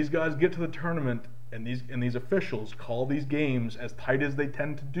 When these guys get to the tournament and these officials call these games as tight as they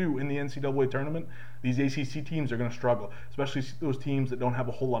tend to do in the NCAA tournament, these ACC teams are going to struggle, especially those teams that don't have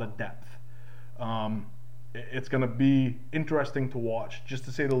a whole lot of depth. It's going to be interesting to watch, just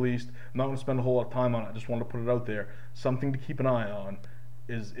to say the least. I'm not going to spend a whole lot of time on it. I just wanted to put it out there. Something to keep an eye on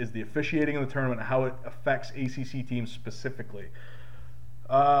is the officiating in the tournament and how it affects ACC teams specifically.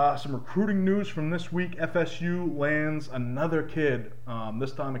 Some recruiting news from this week. FSU lands another kid.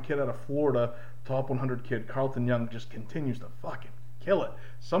 This time a kid out of Florida, top 100 kid. Carlton Young just continues to fucking kill it.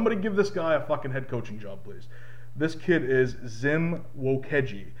 Somebody give this guy a fucking head coaching job, please. This kid is Zim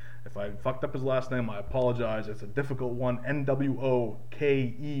Wokeji. If I fucked up his last name, I apologize. It's a difficult one. Nwokeji.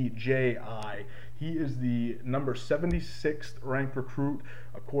 He is the number 76th ranked recruit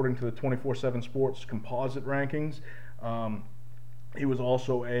according to the 24/7 Sports composite rankings. He was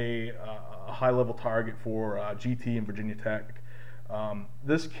also a high-level target for GT and Virginia Tech.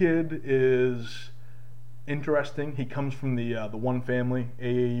 This kid is interesting. He comes from the One Family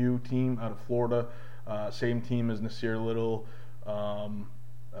AAU team out of Florida, same team as Nasir Little,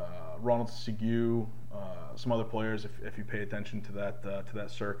 Ronald Seguin, some other players. If you pay attention to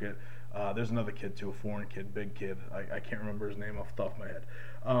that circuit, there's another kid too, a foreign kid, big kid. I can't remember his name off the top of my head.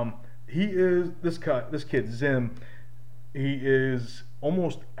 He is this kid Zim. He is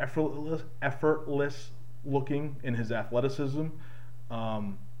almost effortless looking in his athleticism.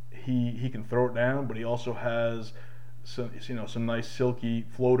 He can throw it down, but he also has some nice silky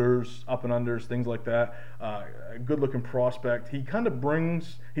floaters, up and unders, things like that. A good looking prospect. He kind of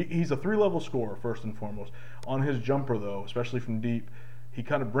brings. He's a 3-level scorer first and foremost. On his jumper though, especially from deep, he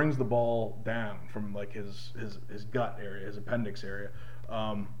kind of brings the ball down from like his gut area, his appendix area.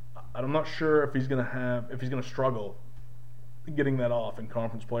 I'm not sure if he's gonna struggle getting that off in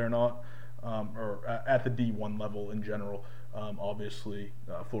conference play or not, or at the D1 level in general. Obviously,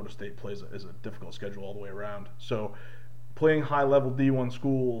 Florida State plays is a difficult schedule all the way around. So, playing high-level D1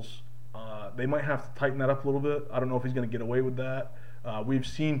 schools, they might have to tighten that up a little bit. I don't know if he's going to get away with that. We've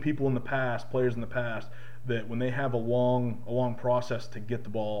seen people in the past, players in the past, that when they have a long process to get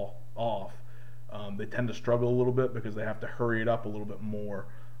the ball off, They tend to struggle a little bit because they have to hurry it up a little bit more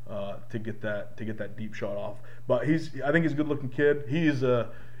to get that deep shot off. But I think he's a good-looking kid. He's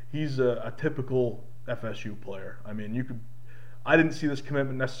a typical FSU player. I mean, I didn't see this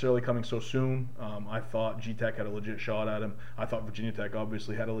commitment necessarily coming so soon. I thought G-Tech had a legit shot at him. I thought Virginia Tech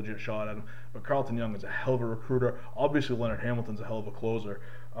obviously had a legit shot at him. But Carlton Young is a hell of a recruiter. Obviously, Leonard Hamilton's a hell of a closer.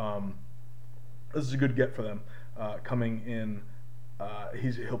 This is a good get for them coming in.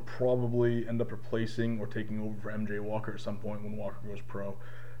 He'll probably end up replacing or taking over for MJ Walker at some point when Walker goes pro.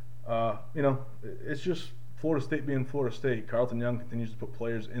 It's just Florida State being Florida State. Carlton Young continues to put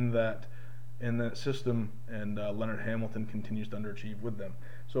players in that system, and Leonard Hamilton continues to underachieve with them.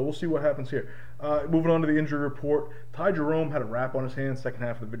 So we'll see what happens here. Moving on to the injury report, Ty Jerome had a wrap on his hands second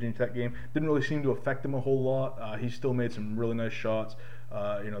half of the Virginia Tech game. Didn't really seem to affect him a whole lot. He still made some really nice shots.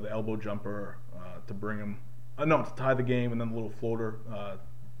 The elbow jumper to bring him, to tie the game, and then the little floater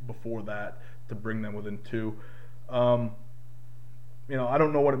before that to bring them within 2. I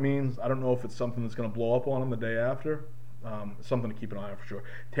don't know what it means. I don't know if it's something that's going to blow up on him the day after. Something to keep an eye on for sure.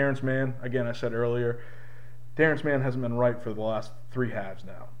 Terrence Mann, again, I said earlier, Terrence Mann hasn't been right for the last 3 halves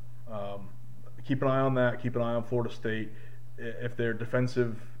now. Keep an eye on that. Keep an eye on Florida State. If their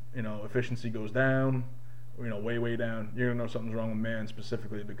defensive, efficiency goes down, way down, you're going to know something's wrong with Mann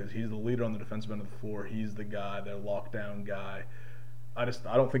specifically because he's the leader on the defensive end of the floor. He's the guy, their lockdown guy. I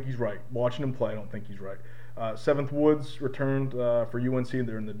don't think he's right. Watching him play, I don't think he's right. Seventh Woods returned for UNC.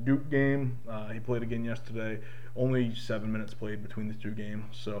 They're in the Duke game. He played again yesterday. Only 7 minutes played between the 2 games.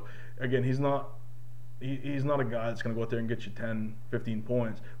 So, again, he's not a guy that's going to go out there and get you 10, 15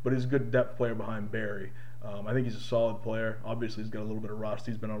 points, but he's a good depth player behind Barry. I think he's a solid player. Obviously, he's got a little bit of rust.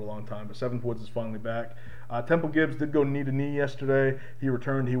 He's been out a long time, but Seventh Woods is finally back. Temple Gibbs did go knee to knee yesterday. He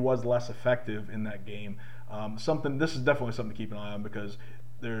returned. He was less effective in that game. This is definitely something to keep an eye on because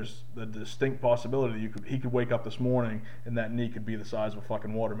there's the distinct possibility he could wake up this morning and that knee could be the size of a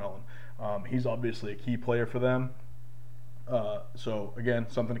fucking watermelon. He's obviously a key player for them. So, again,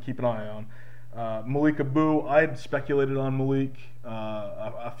 something to keep an eye on. Malik Abu, I had speculated on Malik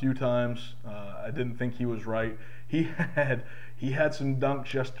a few times. I didn't think he was right. He had some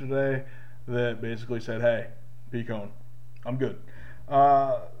dunks yesterday that basically said, "Hey, P-Cone, I'm good."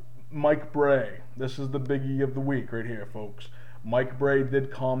 Mike Bray, this is the biggie of the week right here, folks. Mike Bray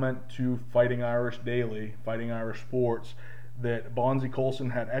did comment to Fighting Irish Daily, Fighting Irish Sports, that Bonzie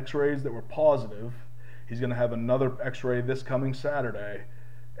Colson had x-rays that were positive. He's going to have another x-ray this coming Saturday.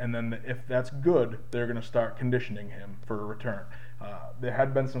 And then if that's good, they're going to start conditioning him for a return. There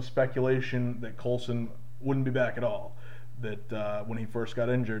had been some speculation that Colson wouldn't be back at all, that when he first got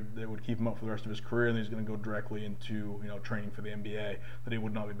injured, they would keep him up for the rest of his career, and he's going to go directly into training for the NBA, that he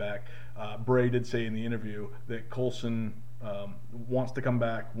would not be back. Bray did say in the interview that Colson wants to come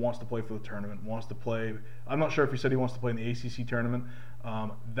back, wants to play for the tournament, wants to play. I'm not sure if he said he wants to play in the ACC tournament.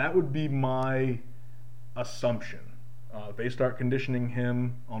 That would be my assumption. They start conditioning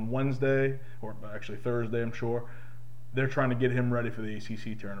him on Wednesday, or actually Thursday, I'm sure. They're trying to get him ready for the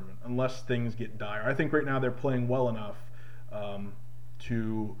ACC tournament, unless things get dire. I think right now they're playing well enough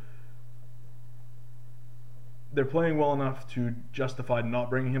to justify not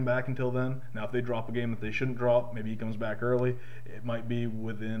bringing him back until then. Now, if they drop a game that they shouldn't drop, maybe he comes back early. It might be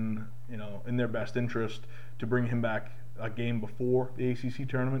within, in their best interest to bring him back a game before the ACC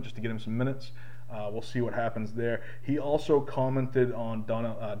tournament just to get him some minutes. We'll see what happens there. He also commented on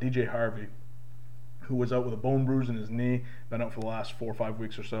DJ Harvey, who was out with a bone bruise in his knee, been out for the last 4 or 5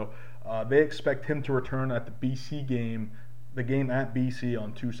 weeks or so. They expect him to return at the BC game, the game at BC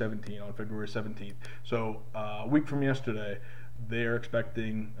on February 17th. So a week from yesterday, they're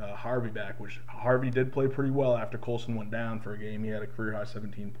expecting Harvey back, which Harvey did play pretty well after Colson went down for a game. He had a career-high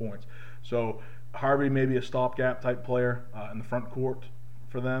 17 points. So Harvey may be a stopgap type player in the front court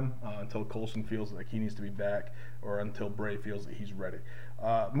for them until Colson feels like he needs to be back, or until Bray feels that he's ready.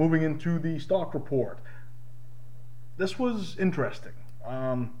 Moving into the stock report. This was interesting.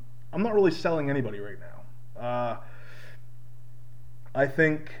 I'm not really selling anybody right now. I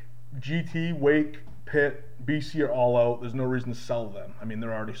think GT, Wake, Pitt, BC are all out. There's no reason to sell them. I mean,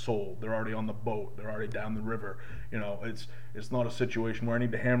 they're already sold. They're already on the boat. They're already down the river. It's not a situation where I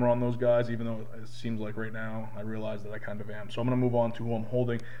need to hammer on those guys, even though it seems like right now I realize that I kind of am. So I'm going to move on to who I'm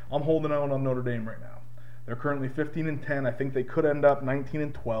holding. I'm holding out on Notre Dame right now. They're currently 15-10. I think they could end up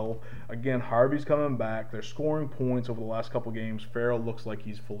 19-12. Again, Harvey's coming back. They're scoring points over the last couple games. Farrell looks like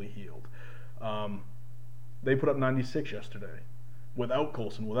he's fully healed. They put up 96 yesterday without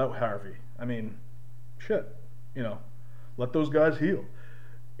Colson, without Harvey. I mean, shit. Let those guys heal.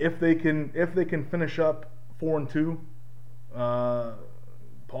 If they can finish up 4-2,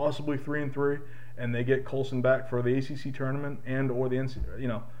 possibly 3-3, and they get Coulson back for the ACC tournament and or the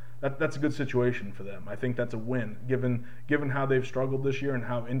NCAA, that's a good situation for them. I think that's a win, given how they've struggled this year and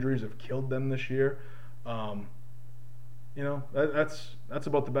how injuries have killed them this year. That's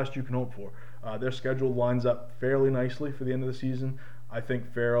about the best you can hope for. Their schedule lines up fairly nicely for the end of the season. I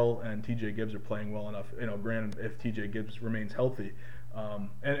think Farrell and TJ Gibbs are playing well enough. Granted, if TJ Gibbs remains healthy,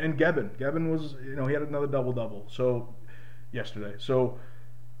 and Gebben was, he had another double yesterday. So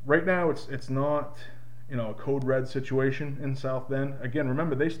right now it's not, a code red situation in South Bend. Again,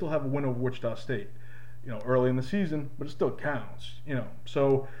 remember they still have a win over Wichita State, early in the season, but it still counts.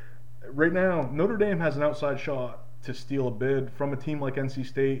 So right now Notre Dame has an outside shot to steal a bid from a team like NC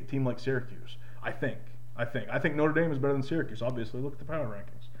State, a team like Syracuse. I think Notre Dame is better than Syracuse. Obviously, look at the power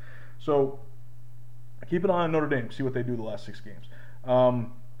rankings. So keep an eye on Notre Dame. See what they do the last 6 games.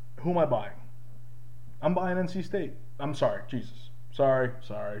 Who am I buying? I'm buying NC State. I'm sorry, Jesus. Sorry.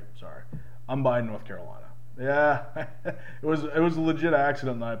 I'm buying North Carolina. Yeah, it was a legit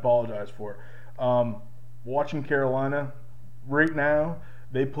accident, and I apologize for it. Watching Carolina right now,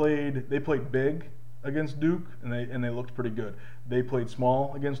 they played big against Duke, and they looked pretty good. They played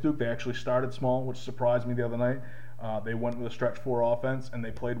small against Duke. They actually started small, which surprised me the other night. They went with a stretch 4 offense, and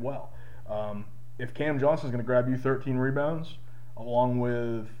they played well. If Cam Johnson's going to grab you 13 rebounds, along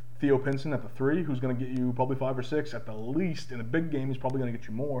with Theo Pinson at the 3, who's going to get you probably 5 or 6 at the least, in a big game he's probably going to get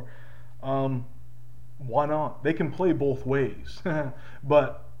you more, why not? They can play both ways.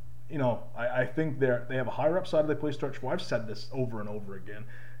 But I think they have a higher upside if they play stretch 4. I've said this over and over again.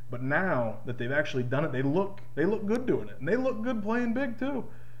 But now that they've actually done it, they look good doing it, and they look good playing big too.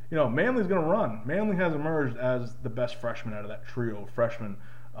 Manly's going to run. Manly has emerged as the best freshman out of that trio of freshmen,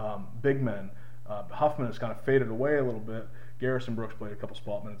 big men. Huffman has kind of faded away a little bit. Garrison Brooks played a couple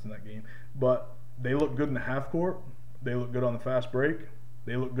spot minutes in that game, but they look good in the half court. They look good on the fast break.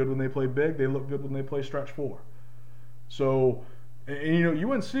 They look good when they play big. They look good when they play stretch 4. So,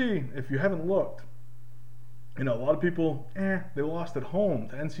 UNC, if you haven't looked, a lot of people, they lost at home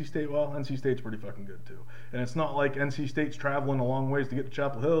to NC State. Well, NC State's pretty fucking good too. And it's not like NC State's traveling a long ways to get to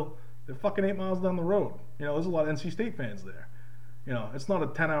Chapel Hill. They're fucking 8 miles down the road. There's a lot of NC State fans there. It's not a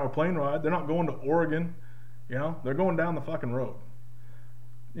 10-hour plane ride. They're not going to Oregon. They're going down the fucking road.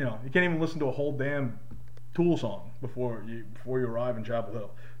 You can't even listen to a whole damn Tool song before you arrive in Chapel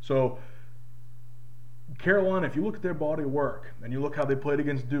Hill. So Carolina, if you look at their body of work and you look how they played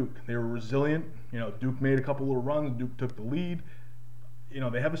against Duke, they were resilient. Duke made a couple little runs. Duke took the lead.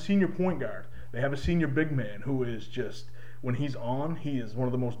 They have a senior point guard. They have a senior big man who is just, when he's on, he is one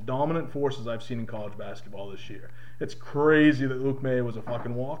of the most dominant forces I've seen in college basketball this year. It's crazy that Luke May was a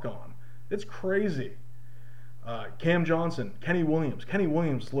fucking walk-on. It's crazy. Cam Johnson, Kenny Williams. Kenny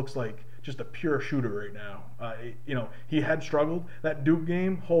Williams looks like just a pure shooter right now. He had struggled. That Duke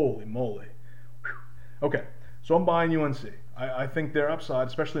game, holy moly. Whew. Okay, so I'm buying UNC. I think their upside,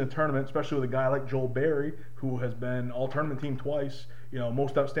 especially in the tournament, especially with a guy like Joel Berry, who has been all-tournament team twice,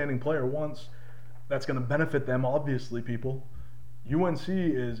 most outstanding player once, that's going to benefit them, obviously, people. UNC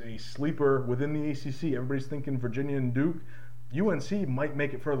is a sleeper within the ACC. Everybody's thinking Virginia and Duke. UNC might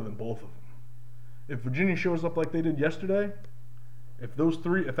make it further than both of them. If Virginia shows up like they did yesterday, if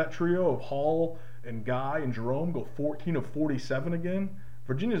that trio of Hall and Guy and Jerome go 14 of 47 again,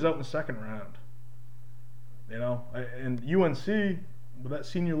 Virginia's out in the second round. And UNC, with that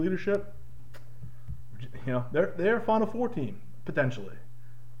senior leadership, they're a Final Four team, potentially.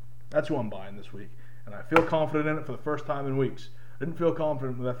 That's who I'm buying this week. And I feel confident in it for the first time in weeks. I didn't feel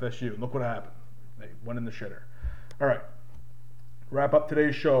confident with FSU, and look what happened. They went in the shitter. All right. Wrap up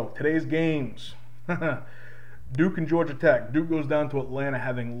today's show. Today's games. Duke and Georgia Tech. Duke goes down to Atlanta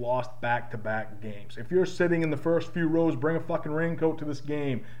having lost back-to-back games. If you're sitting in the first few rows, bring a fucking raincoat to this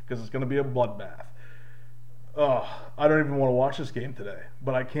game because it's going to be a bloodbath. I don't even want to watch this game today,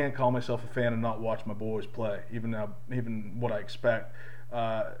 but I can't call myself a fan and not watch my boys play, even what I expect.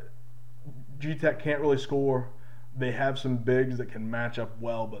 G-Tech can't really score. They have some bigs that can match up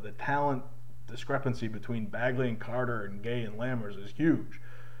well, but the talent discrepancy between Bagley and Carter and Gay and Lammers is huge.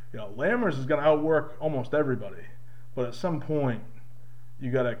 Lammers is going to outwork almost everybody, but at some point,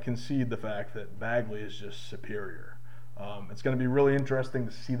 you got to concede the fact that Bagley is just superior. It's going to be really interesting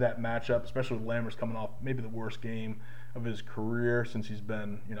to see that matchup, especially with Lammers coming off maybe the worst game of his career since he's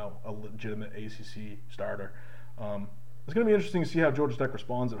been, a legitimate ACC starter. It's going to be interesting to see how Georgia Tech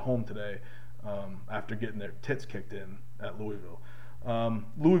responds at home today after getting their tits kicked in at Louisville.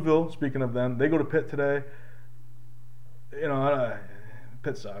 Louisville, speaking of them, they go to Pitt today.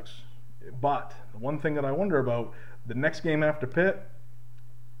 Pitt sucks. But the one thing that I wonder about, the next game after Pitt,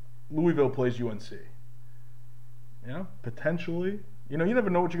 Louisville plays UNC. Potentially, You never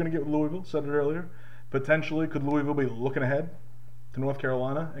know what you're going to get with Louisville. Said it earlier. Potentially, could Louisville be looking ahead to North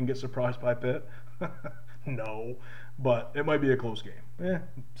Carolina and get surprised by Pitt? No, but it might be a close game.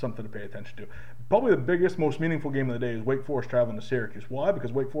 Something to pay attention to. Probably the biggest, most meaningful game of the day is Wake Forest traveling to Syracuse. Why?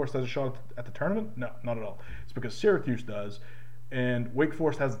 Because Wake Forest has a shot at the tournament? No, not at all. It's because Syracuse does, and Wake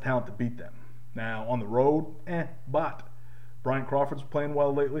Forest has the talent to beat them. Now, on the road, but Bryant Crawford's playing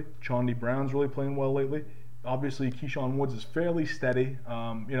well lately. Chaundi Brown's really playing well lately. Obviously, Keyshawn Woods is fairly steady.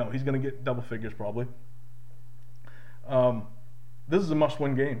 He's going to get double figures probably. This is a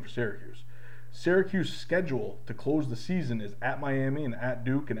must-win game for Syracuse. Syracuse's schedule to close the season is at Miami and at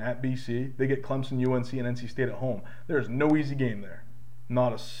Duke and at BC. They get Clemson, UNC, and NC State at home. There's no easy game there.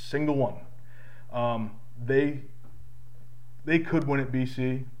 Not a single one. They could win at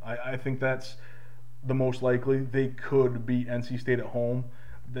BC. I think that's the most likely. They could beat NC State at home.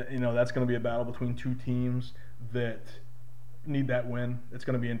 That's going to be a battle between two teams that need that win. It's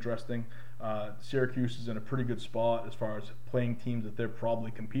going to be interesting. Syracuse is in a pretty good spot as far as playing teams that they're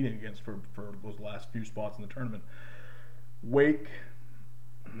probably competing against for those last few spots in the tournament. Wake,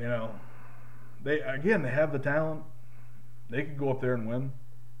 they have the talent. They could go up there and win.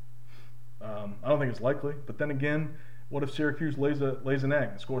 I don't think it's likely, but then again, what if Syracuse lays an egg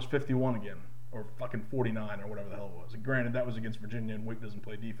and scores 51 again, or fucking 49, or whatever the hell it was? And granted, that was against Virginia, and Wake doesn't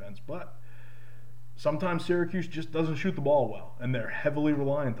play defense, but sometimes Syracuse just doesn't shoot the ball well, and they're heavily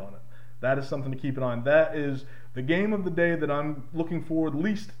reliant on it. That is something to keep an eye on. That is the game of the day that I'm looking forward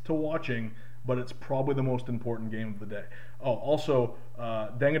least to watching, but it's probably the most important game of the day. Oh, also,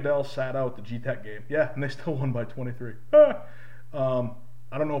 Dangadell sat out the G-Tech game. Yeah, and they still won by 23.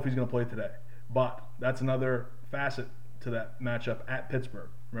 I don't know if he's going to play today, but that's another facet to that matchup at Pittsburgh.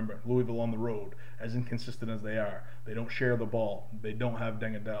 Remember, Louisville on the road, as inconsistent as they are. They don't share the ball. They don't have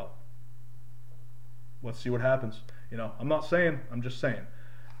Dangadell. Let's see what happens. I'm not saying, I'm just saying.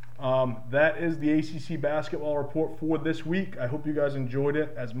 That is the ACC basketball report for this week. I hope you guys enjoyed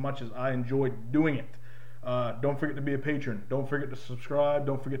it as much as I enjoyed doing it. Don't forget to be a patron. Don't forget to subscribe.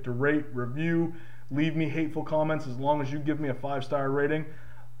 Don't forget to rate, review, leave me hateful comments as long as you give me a 5-star rating.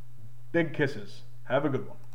 Big kisses. Have a good one.